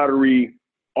camaraderie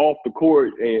off the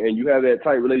court and you have that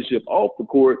tight relationship off the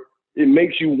court, it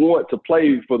makes you want to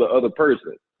play for the other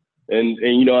person. And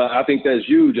I think that's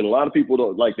huge. And a lot of people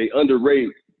they underrate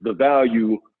the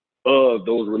value of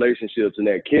those relationships and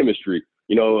that chemistry.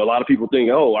 A lot of people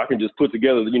think, oh, I can just put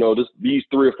together, these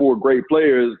 3 or 4 great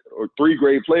players or 3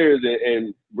 great players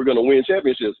and we're going to win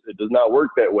championships. It does not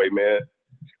work that way, man.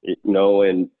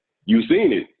 And you've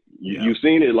seen it. You've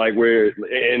seen it where,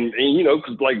 and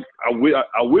because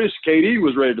I wish KD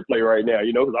was ready to play right now,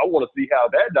 because I want to see how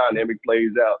that dynamic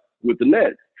plays out with the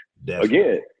Nets. Definitely.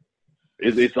 Again,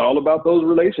 it's all about those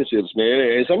relationships, man.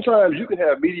 And sometimes you can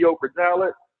have mediocre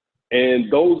talent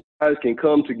and those guys can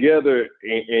come together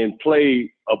and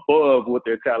play above what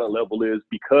their talent level is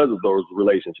because of those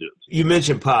relationships. You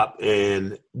mentioned Pop,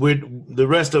 and the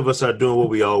rest of us are doing what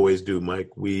we always do, Mike.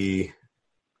 We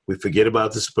forget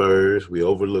about the Spurs. We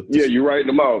overlook the Spurs. You're writing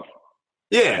them off.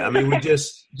 Yeah, I mean, we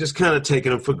just kind of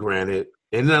taking them for granted.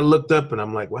 And then I looked up and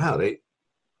I'm like, wow, they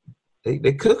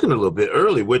cooking a little bit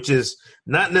early, which is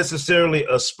not necessarily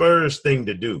a Spurs thing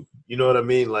to do. You know what I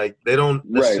mean? They don't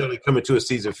necessarily come into a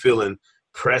season feeling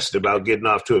pressed about getting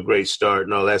off to a great start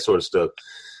and all that sort of stuff.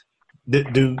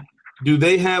 Do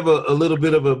they have a little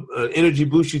bit of an energy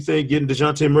boost, you think, getting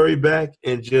DeJounte Murray back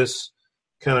and just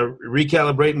kind of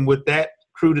recalibrating with that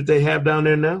crew that they have down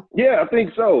there now? Yeah, I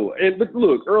think so. But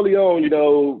look, early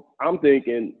on, I'm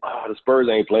thinking, the Spurs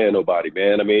ain't playing nobody,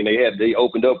 man. I mean, they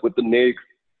opened up with the Knicks,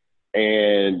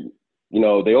 and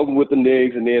they opened with the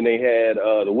Knicks, and then they had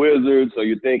the Wizards. So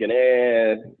you're thinking,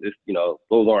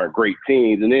 those aren't great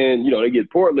teams. And then they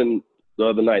get Portland the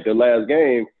other night, their last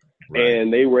game, right.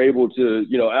 And they were able to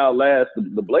outlast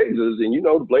the Blazers. And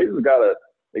the Blazers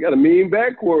got a mean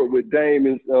backcourt with Dame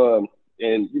and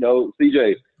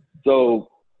CJ. So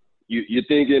you're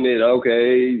thinking that,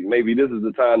 okay, maybe this is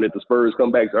the time that the Spurs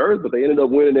come back to earth, but they ended up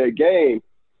winning that game.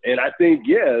 And I think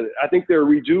they're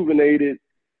rejuvenated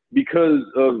because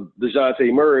of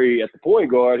DeJounte Murray at the point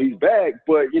guard. He's back,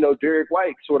 but, Derek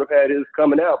White sort of had his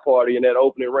coming out party in that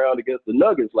opening round against the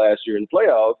Nuggets last year in the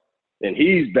playoffs, and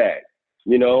he's back,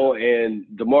 and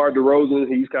DeMar DeRozan,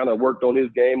 he's kind of worked on his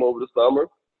game over the summer.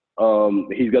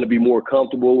 He's going to be more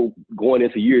comfortable going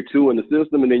into year 2 in the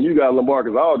system. And then you got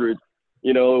LaMarcus Aldridge.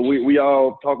 We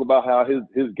all talk about how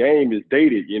his game is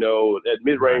dated. That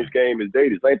mid-range game is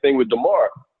dated. Same thing with DeMar.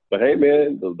 But hey,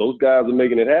 man, those guys are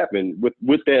making it happen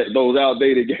with those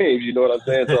outdated games. You know what I'm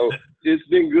saying? So it's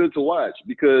been good to watch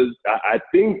because I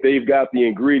think they've got the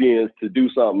ingredients to do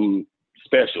something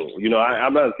special.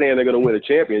 I'm not saying they're going to win a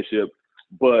championship,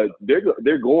 but they're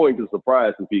going to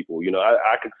surprise some people.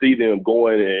 I could see them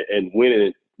going and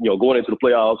winning. Going into the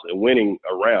playoffs and winning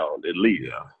a round at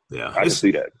least. Yeah, I can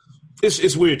see that.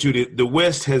 It's weird too. The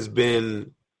West has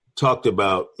been talked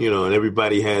about, and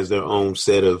everybody has their own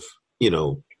set of,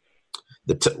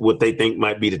 what they think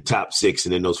might be the top 6,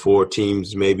 and then those 4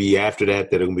 teams maybe after that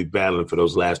are going to be battling for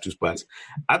those last 2 spots.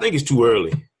 I think it's too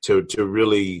early to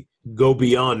really go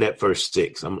beyond that first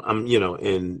 6. I'm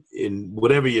in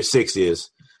whatever your 6 is.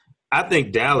 I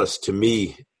think Dallas to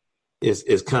me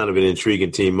is kind of an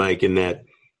intriguing team, Mike, in that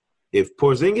if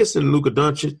Porzingis and Luka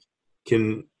Doncic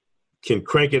can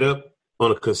crank it up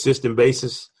on a consistent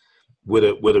basis with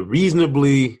a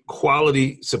reasonably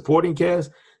quality supporting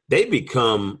cast, they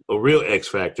become a real X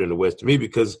factor in the West to me,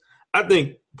 because I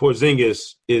think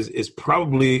Porzingis is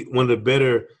probably one of the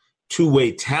better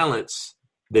two-way talents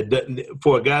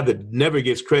for a guy that never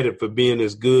gets credit for being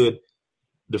as good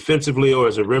defensively or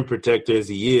as a rim protector as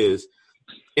he is.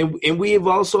 And we have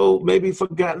also maybe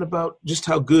forgotten about just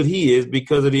how good he is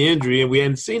because of the injury, and we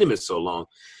hadn't seen him in so long.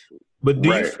 But do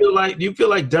you feel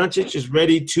like Doncic is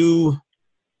ready to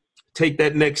take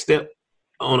that next step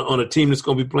on a team that's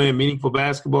going to be playing meaningful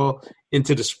basketball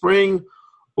into the spring,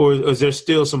 or is there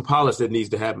still some polish that needs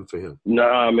to happen for him?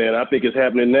 Nah, man, I think it's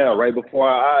happening now, right before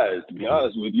our eyes, to be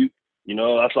honest with you.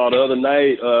 I saw the other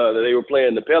night that they were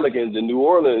playing the Pelicans in New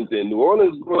Orleans, and New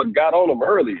Orleans got on them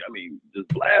early. I mean, just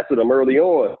blasted them early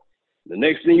on. The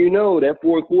next thing you know, that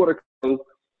fourth quarter comes,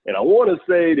 and I want to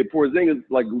say that Porzingis,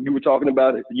 like you were talking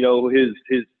about, his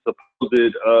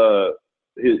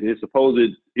supposed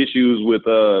issues with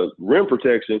rim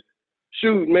protection.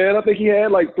 Shoot, man, I think he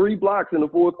had like 3 blocks in the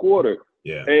fourth quarter.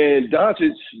 Yeah. And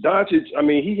Doncic, I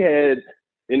mean, he had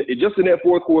just in that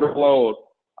fourth quarter alone,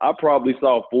 I probably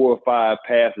saw 4 or 5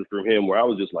 passes from him where I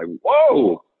was just like,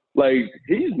 whoa, like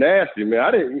he's nasty, man.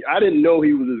 I didn't know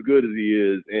he was as good as he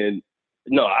is. And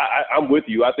no, I'm with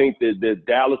you. I think that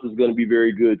Dallas is going to be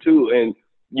very good too. And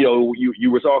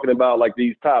you were talking about like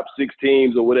these top 6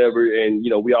 teams or whatever, and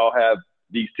we all have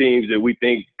these teams that we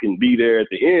think can be there at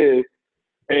the end.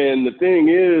 And the thing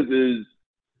is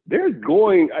there's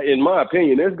going, in my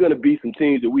opinion, there's going to be some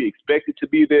teams that we expected to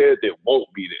be there that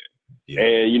won't be there. Yeah.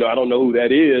 And, I don't know who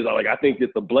that is. I think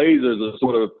that the Blazers are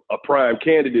sort of a prime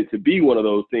candidate to be one of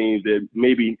those teams that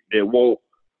maybe they won't,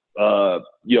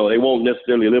 they won't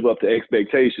necessarily live up to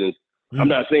expectations. I'm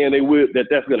not saying they would,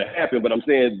 that's going to happen, but I'm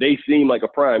saying they seem like a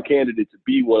prime candidate to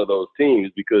be one of those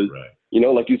teams because,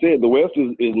 like you said, the West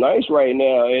is nice right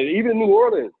now. And even New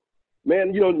Orleans,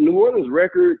 man, New Orleans'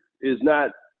 record is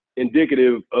not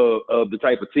indicative of the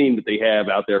type of team that they have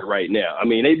out there right now. I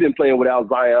mean, they've been playing without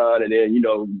Zion, and then,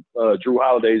 Drew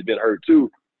Holiday's been hurt too.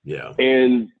 Yeah.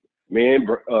 And, man,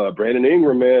 Brandon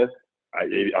Ingram, man,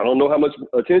 I don't know how much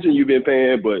attention you've been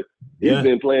paying, but he's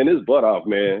been playing his butt off,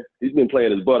 man. He's been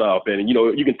playing his butt off. And,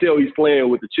 you can tell he's playing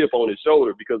with the chip on his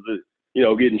shoulder because of,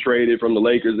 getting traded from the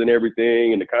Lakers and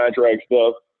everything and the contract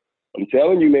stuff. I'm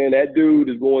telling you, man, that dude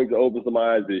is going to open some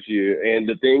eyes this year. And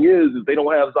the thing is they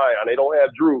don't have Zion. They don't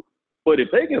have Drew. But if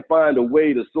they can find a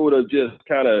way to sort of just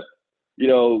kind of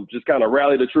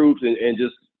rally the troops and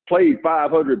just play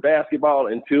 500 basketball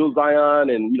until Zion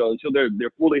and, until they're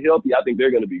fully healthy, I think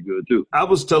they're going to be good too. I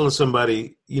was telling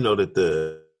somebody, that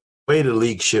the way the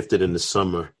league shifted in the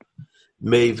summer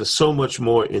made for so much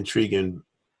more intriguing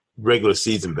regular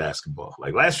season basketball.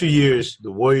 Like last few years, the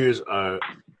Warriors are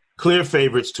clear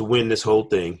favorites to win this whole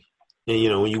thing. And, you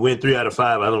know, when you win 3 out of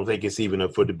 5, I don't think it's even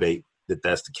up for debate that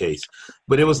that's the case.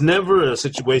 But it was never a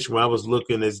situation where I was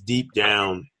looking as deep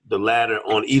down the ladder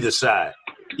on either side,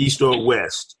 East or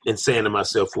West, and saying to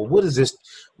myself, well, what is this?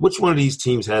 Which one of these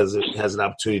teams has an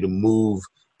opportunity to move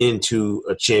into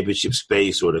a championship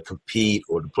space or to compete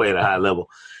or to play at a high level?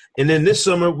 And then this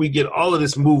summer we get all of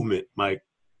this movement, Mike.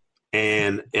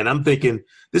 And I'm thinking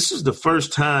this is the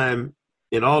first time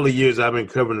in all the years I've been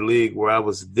covering the league where I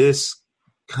was this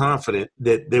confident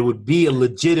that there would be a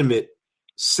legitimate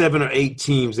 7 or 8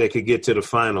 teams that could get to the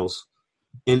finals,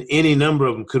 and any number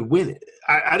of them could win it.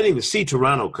 I didn't even see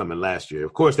Toronto coming last year.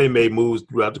 Of course, they made moves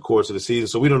throughout the course of the season,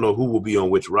 so we don't know who will be on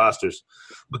which rosters.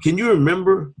 But can you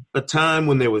remember a time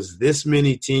when there was this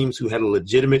many teams who had a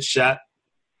legitimate shot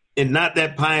and not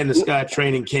that pie-in-the-sky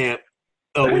training camp?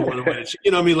 Oh, we want to win it.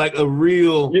 You know what I mean? Like a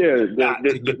real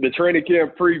the training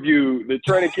camp preview. The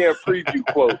training camp preview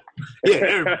quote. This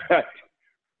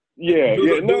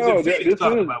is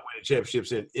talking about winning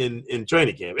championships in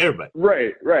training camp. Everybody.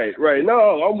 Right.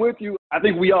 No, I'm with you. I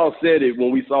think we all said it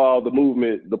when we saw the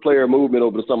movement, the player movement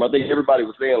over the summer. I think everybody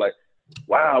was saying like,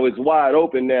 "Wow, it's wide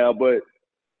open now." But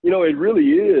you know, it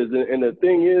really is. And the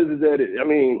thing is that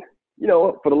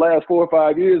for the last 4 or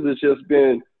 5 years, it's just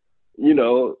been, you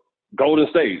know, Golden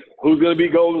State. Who's going to be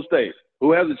Golden State?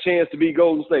 Who has a chance to be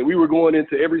Golden State? We were going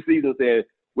into every season saying,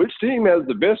 which team has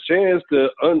the best chance to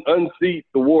unseat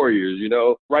the Warriors? You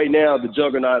know, right now the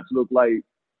juggernauts look like,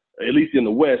 at least in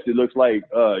the West, it looks like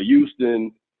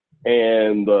Houston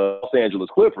and the Los Angeles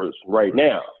Clippers right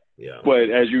now. Yeah. But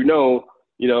as you know,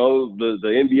 the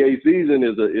NBA season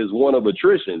is one of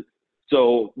attrition.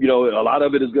 So, you know, a lot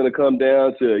of it is going to come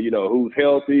down to, you know, who's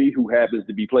healthy, who happens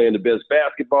to be playing the best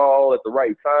basketball at the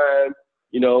right time,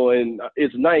 you know, and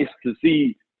it's nice to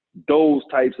see those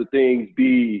types of things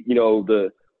be, you know, the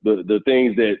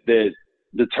things that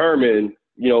determine,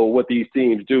 you know, what these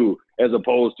teams do, as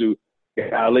opposed to,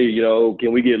 golly, you know,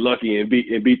 can we get lucky and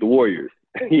beat the Warriors?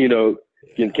 You know,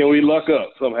 can we luck up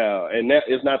somehow? And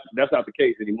that's not the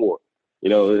case anymore. You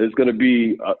know, it's going to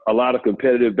be a lot of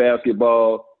competitive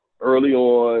basketball early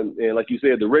on, and like you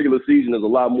said, the regular season is a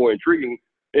lot more intriguing.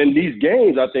 And these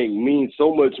games, I think, mean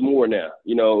so much more now.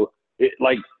 You know,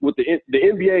 like with the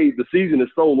NBA, the season is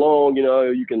so long. You know,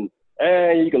 you can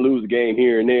lose a game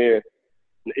here and there.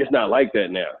 It's not like that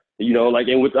now. You know, like,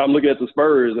 and I'm looking at the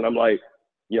Spurs, and I'm like,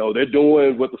 you know, they're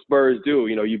doing what the Spurs do.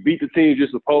 You know, you beat the teams you're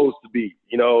supposed to beat.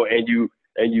 You know, and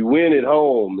you win at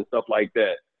home and stuff like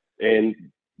that. And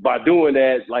by doing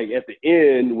that, like at the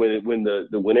end,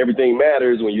 when everything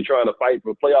matters, when you're trying to fight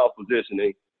for playoff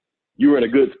positioning, you're in a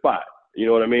good spot. You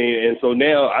know what I mean? And so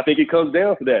now I think it comes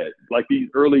down to that, like these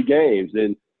early games.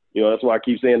 And, you know, that's why I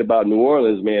keep saying about New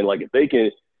Orleans, man, like if they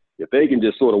can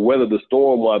just sort of weather the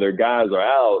storm while their guys are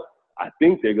out, I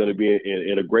think they're going to be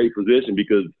in a great position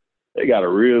because they got a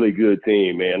really good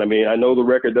team, man. I mean, I know the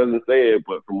record doesn't say it,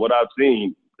 but from what I've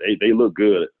seen, they look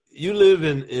good. You live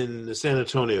in the San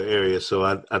Antonio area, so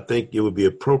I think it would be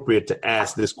appropriate to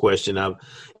ask this question. I'm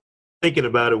thinking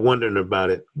about it, wondering about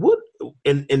it. What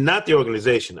and not the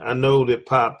organization. I know that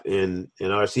Pop and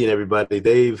RC and everybody,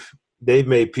 they've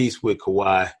made peace with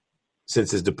Kawhi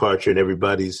since his departure, and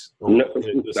everybody's. I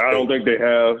don't think they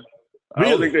have. Really? I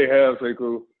don't think they have,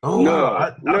 Sekou. Oh no,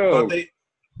 I thought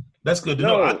that's good to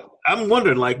know. I'm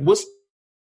wondering, like, what's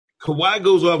Kawhi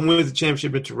goes off and wins the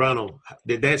championship in Toronto.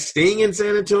 Did that sting in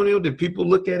San Antonio? Did people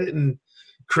look at it and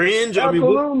cringe?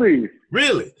 Absolutely.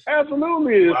 Really?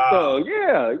 Absolutely. It stung.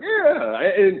 Yeah.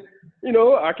 And, you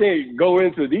know, I can't go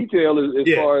into detail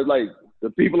as far as, like, the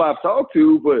people I've talked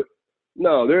to, but,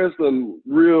 no, there's some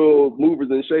real movers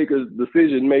and shakers,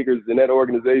 decision makers in that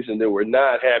organization that were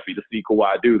not happy to see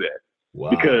Kawhi do that.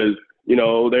 Wow. Because, you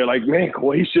know, they're like, man,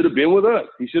 Kawhi, he should have been with us.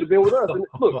 And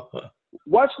look.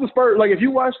 Watch the Spurs. Like, if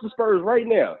you watch the Spurs right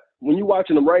now, when you're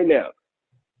watching them right now,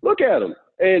 look at them.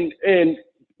 And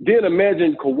then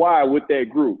imagine Kawhi with that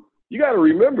group. You got to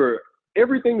remember,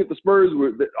 everything that the Spurs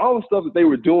all the stuff that they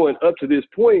were doing up to this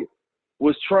point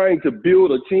was trying to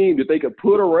build a team that they could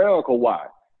put around Kawhi.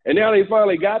 And now they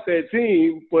finally got that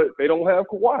team, but they don't have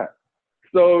Kawhi.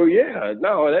 So, yeah,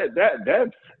 no,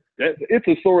 that's it's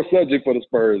a sore subject for the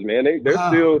Spurs, man. They're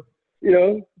still, you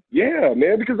know, yeah,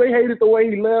 man, because they hated the way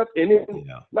he left. And then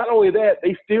not only that,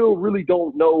 they still really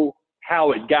don't know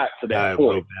how it got to that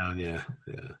point. Yeah.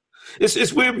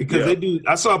 It's weird because they do.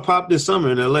 I saw Pop this summer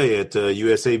in L.A. at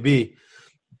USAB,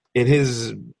 and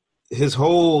his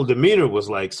whole demeanor was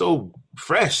like so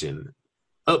fresh and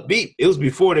upbeat. It was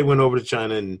before they went over to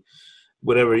China and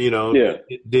whatever, you know,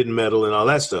 didn't meddle and all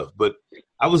that stuff. But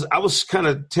I was kind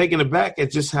of taken aback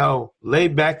at just how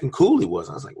laid back and cool he was.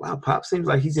 I was like, wow, Pop seems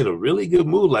like he's in a really good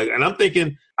mood. And I'm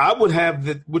thinking I would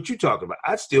have what you talking about.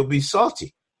 I'd still be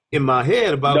salty in my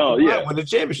head about winning the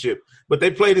championship, but they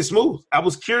played it smooth. I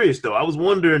was curious though. I was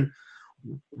wondering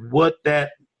what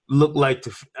that looked like.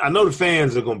 I know the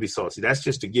fans are going to be salty. That's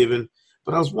just a given.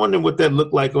 But I was wondering what that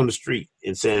looked like on the street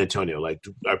in San Antonio.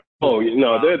 They're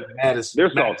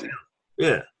salty.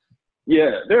 Yeah.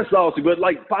 Yeah, they're salty. But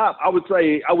like Pop, I would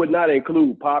say I would not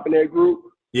include Pop in that group.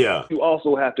 Yeah. You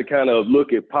also have to kind of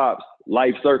look at Pop's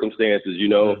life circumstances,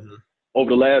 Over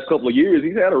the last couple of years,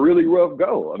 he's had a really rough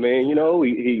go. I mean,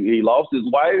 he lost his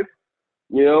wife,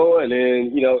 and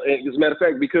then, and as a matter of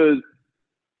fact, because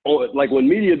when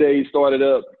Media Days started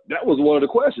up, that was one of the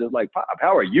questions, like, Pop,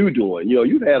 how are you doing?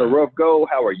 You've had a rough go.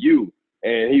 How are you?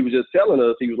 And he was just telling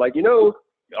us, he was like,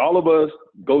 all of us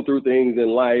go through things in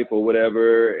life or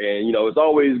whatever. And, it's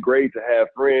always great to have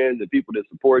friends and people that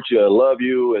support you and love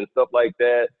you and stuff like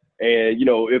that. And,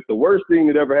 if the worst thing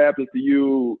that ever happens to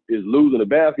you is losing a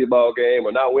basketball game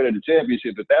or not winning the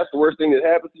championship, if that's the worst thing that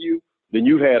happens to you, then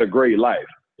you've had a great life.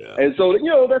 Yeah. And so,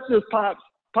 that's just Pop.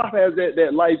 Pop has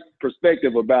that life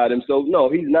perspective about him. So, no,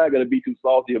 he's not going to be too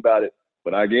salty about it.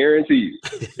 But I guarantee you,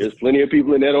 there's plenty of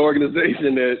people in that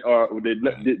organization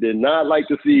that did not like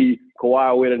to see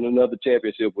Kawhi winning another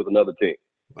championship with another team.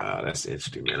 Wow, that's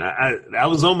interesting, man. I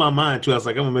was on my mind too. I was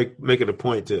like, I'm gonna make it a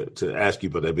point to ask you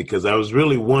about that because I was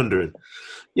really wondering.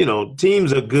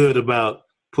 Teams are good about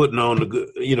putting on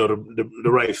the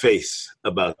right face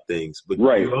about things, but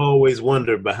you always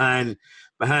wonder behind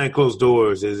closed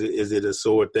doors, is it a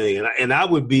sore thing? And I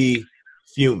would be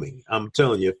fuming. I'm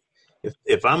telling you.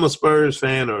 If I'm a Spurs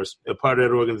fan or a part of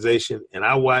that organization and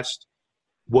I watched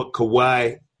what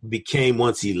Kawhi became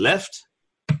once he left,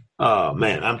 oh,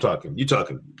 man, you're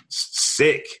talking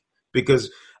sick. Because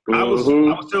I was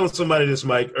telling somebody this,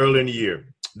 Mike, earlier in the year.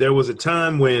 There was a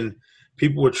time when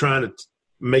people were trying to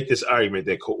make this argument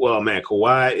that,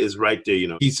 Kawhi is right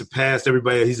there. He surpassed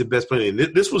everybody. He's the best player. And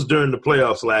this was during the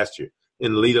playoffs last year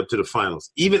in the lead up to the finals.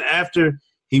 Even after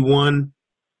he won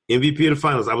MVP of the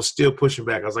finals, I was still pushing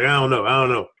back. I was like, I don't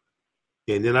know.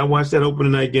 And then I watched that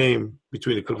opening night game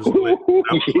between the Clippers and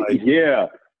Lakers.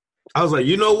 I was like,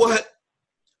 you know what?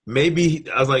 Maybe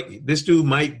I was like, this dude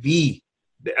might be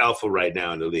the alpha right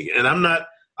now in the league. And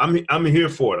I'm here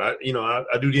for it.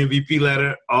 I do the MVP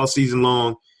ladder all season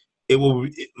long.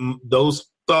 Those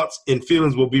thoughts and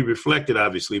feelings will be reflected,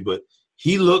 obviously, but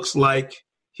he looks like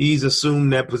he's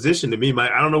assumed that position to me.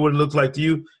 Mike, I don't know what it looks like to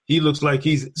you. He looks like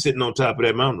he's sitting on top of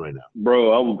that mountain right now.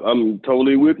 Bro, I'm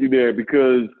totally with you there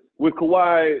because with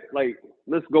Kawhi,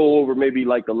 let's go over maybe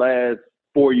the last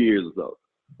 4 years or so.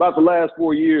 About the last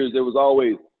 4 years, there was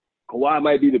always Kawhi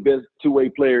might be the best two-way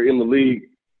player in the league,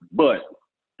 but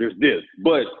there's this,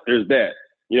 but there's that.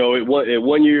 At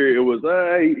 1 year it was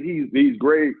he's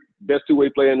great, best two-way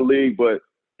player in the league, but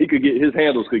his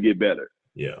handles could get better.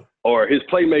 Yeah. Or his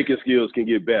playmaking skills can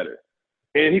get better.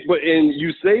 And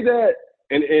you say that,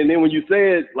 and then when you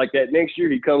say it like that next year,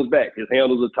 he comes back. His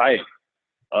handles are tight.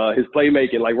 His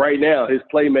playmaking, right now, his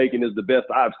playmaking is the best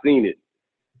I've seen it.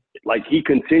 He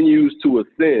continues to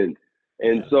ascend.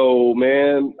 And so,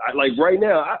 man, right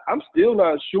now, I'm still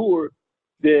not sure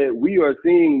that we are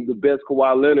seeing the best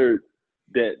Kawhi Leonard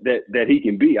that he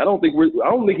can be. I don't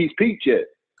think he's peaked yet.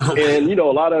 And a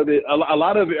lot of it,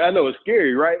 I know it's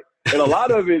scary, right? And a lot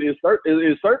of it is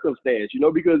circumstance,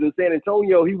 because in San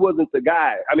Antonio, he wasn't the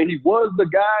guy. I mean, he was the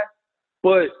guy,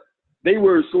 but they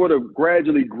were sort of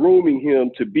gradually grooming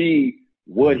him to be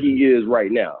what he is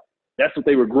right now. That's what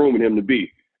they were grooming him to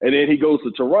be. And then he goes to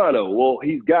Toronto. Well,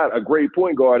 he's got a great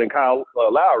point guard in Kyle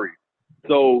Lowry.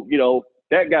 So,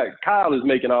 that guy, Kyle is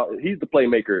he's the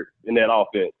playmaker in that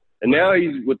offense. And now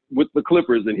he's with the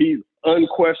Clippers, and he's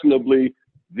unquestionably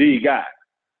the guy.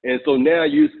 And so now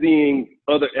you're seeing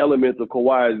other elements of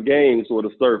Kawhi's game sort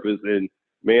of surface. And,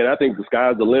 man, I think the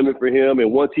sky's the limit for him.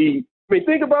 And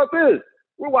think about this.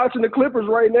 We're watching the Clippers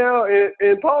right now,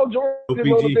 and Paul George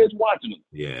is on the bench watching them.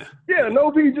 Yeah. Yeah,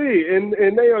 no PG.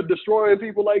 And they are destroying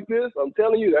people like this. I'm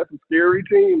telling you, that's a scary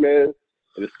team, man.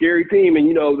 And a scary team.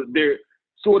 And, they're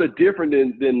sort of different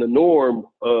than the norm,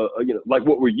 like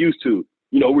what we're used to.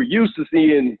 We're used to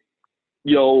seeing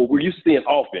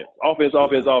offense.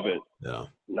 Yeah.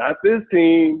 Not this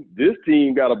team. This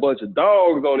team got a bunch of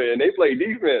dogs on it, and they play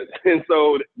defense. And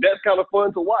so that's kind of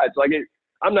fun to watch.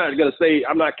 I'm not going to say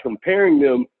I'm not comparing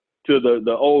them to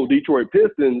the old Detroit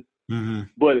Pistons,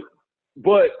 but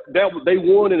they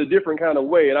won in a different kind of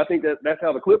way. And I think that's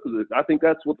how the Clippers is. I think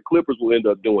that's what the Clippers will end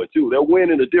up doing, too. They'll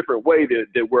win in a different way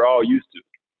that we're all used to.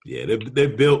 Yeah, they're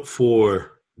built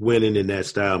for winning in that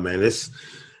style, man.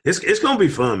 It's gonna be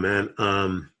fun, man.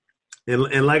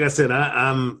 And like I said,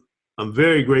 I'm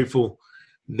very grateful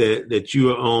that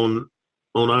you are on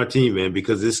our team, man,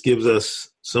 because this gives us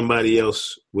somebody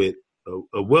else with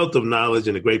a wealth of knowledge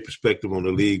and a great perspective on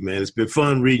the league, man. It's been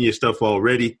fun reading your stuff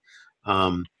already.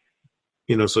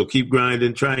 So keep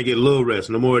grinding, try and get a little rest.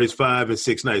 No more of these 5 and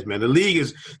 6 nights, man. The league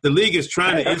is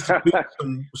trying to institute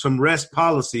some rest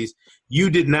policies. You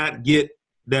did not get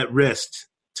that rest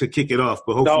to kick it off,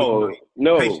 but hopefully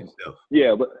pace yourself.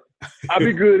 Yeah, but I'll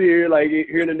be good here. Like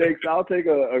here in the next, I'll take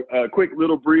a quick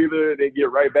little breather and then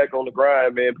get right back on the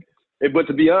grind, man. But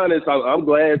to be honest, I'm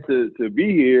glad to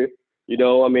be here.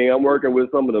 I'm working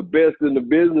with some of the best in the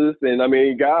business.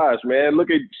 And, gosh, man, look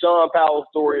at Sean Powell's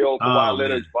story on Kawhi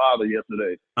Leonard's father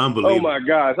yesterday. Unbelievable. Oh, my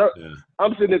gosh.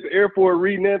 I'm sitting at the airport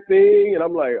reading that thing, and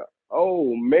I'm like,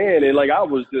 oh, man. And, I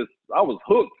was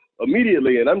hooked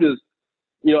immediately. And I'm just,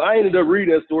 I ended up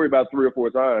reading that story about 3 or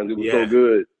 4 times. It was so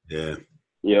good. Yeah.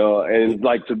 And,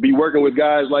 to be working with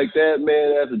guys like that,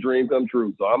 man, that's a dream come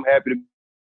true. So I'm happy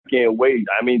can't wait.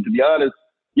 To be honest,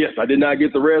 yes, I did not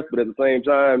get the rest, but at the same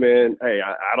time, man, hey,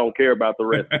 I don't care about the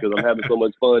rest because I'm having so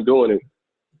much fun doing it.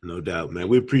 No doubt, man.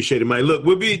 We appreciate it, Mike. Look,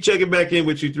 we'll be checking back in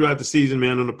with you throughout the season,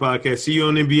 man, on the podcast. See you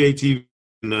on NBA TV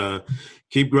and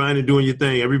keep grinding, doing your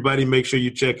thing. Everybody make sure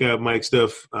you check out Mike's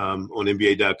stuff on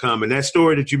NBA.com. And that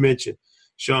story that you mentioned,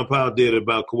 Sean Powell did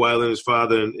about Kawhi Leonard's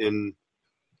father, and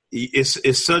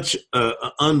it's such an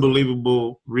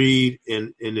unbelievable read,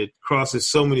 and it crosses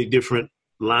so many different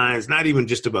lines, not even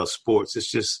just about sports.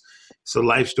 It's a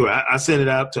life story. I sent it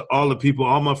out to all the people,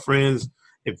 all my friends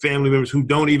and family members who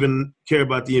don't even care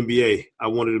about the NBA. I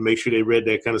wanted to make sure they read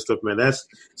that kind of stuff, man.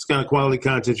 It's kind of quality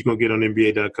content you're going to get on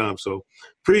NBA.com. So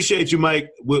appreciate you, Mike.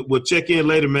 We'll check in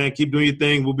later, man. Keep doing your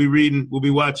thing. We'll be reading. We'll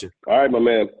be watching. All right, my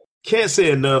man. Can't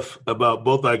say enough about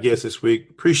both our guests this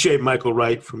week. Appreciate Michael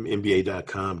Wright from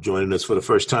NBA.com joining us for the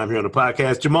first time here on the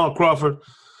podcast. Jamal Crawford,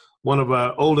 one of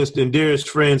our oldest and dearest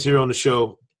friends here on the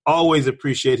show. Always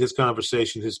appreciate his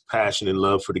conversation, his passion and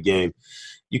love for the game.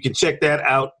 You can check that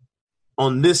out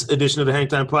on this edition of the Hang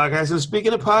Time Podcast. And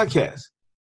speaking of podcasts,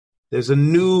 there's a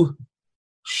new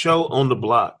show on the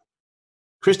block.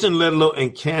 Kristen Ledlow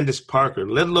and Candace Parker.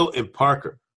 Ledlow and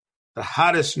Parker, the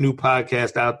hottest new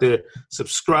podcast out there.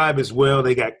 Subscribe as well.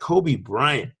 They got Kobe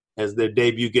Bryant as their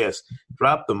debut guest.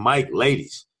 Drop the mic,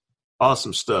 ladies.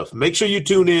 Awesome stuff. Make sure you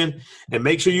tune in and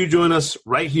make sure you join us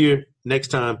right here next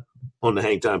time on the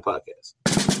Hang Time Podcast.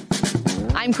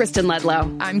 I'm Kristen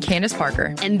Ledlow. I'm Candace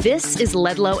Parker. And this is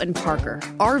Ledlow and Parker,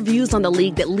 our views on the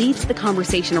league that leads the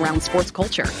conversation around sports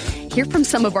culture. Hear from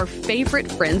some of our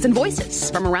favorite friends and voices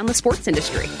from around the sports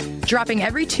industry. Dropping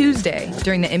every Tuesday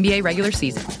during the NBA regular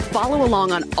season. Follow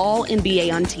along on all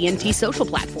NBA on TNT social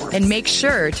platforms. And make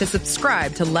sure to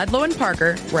subscribe to Ledlow and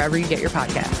Parker wherever you get your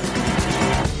podcasts.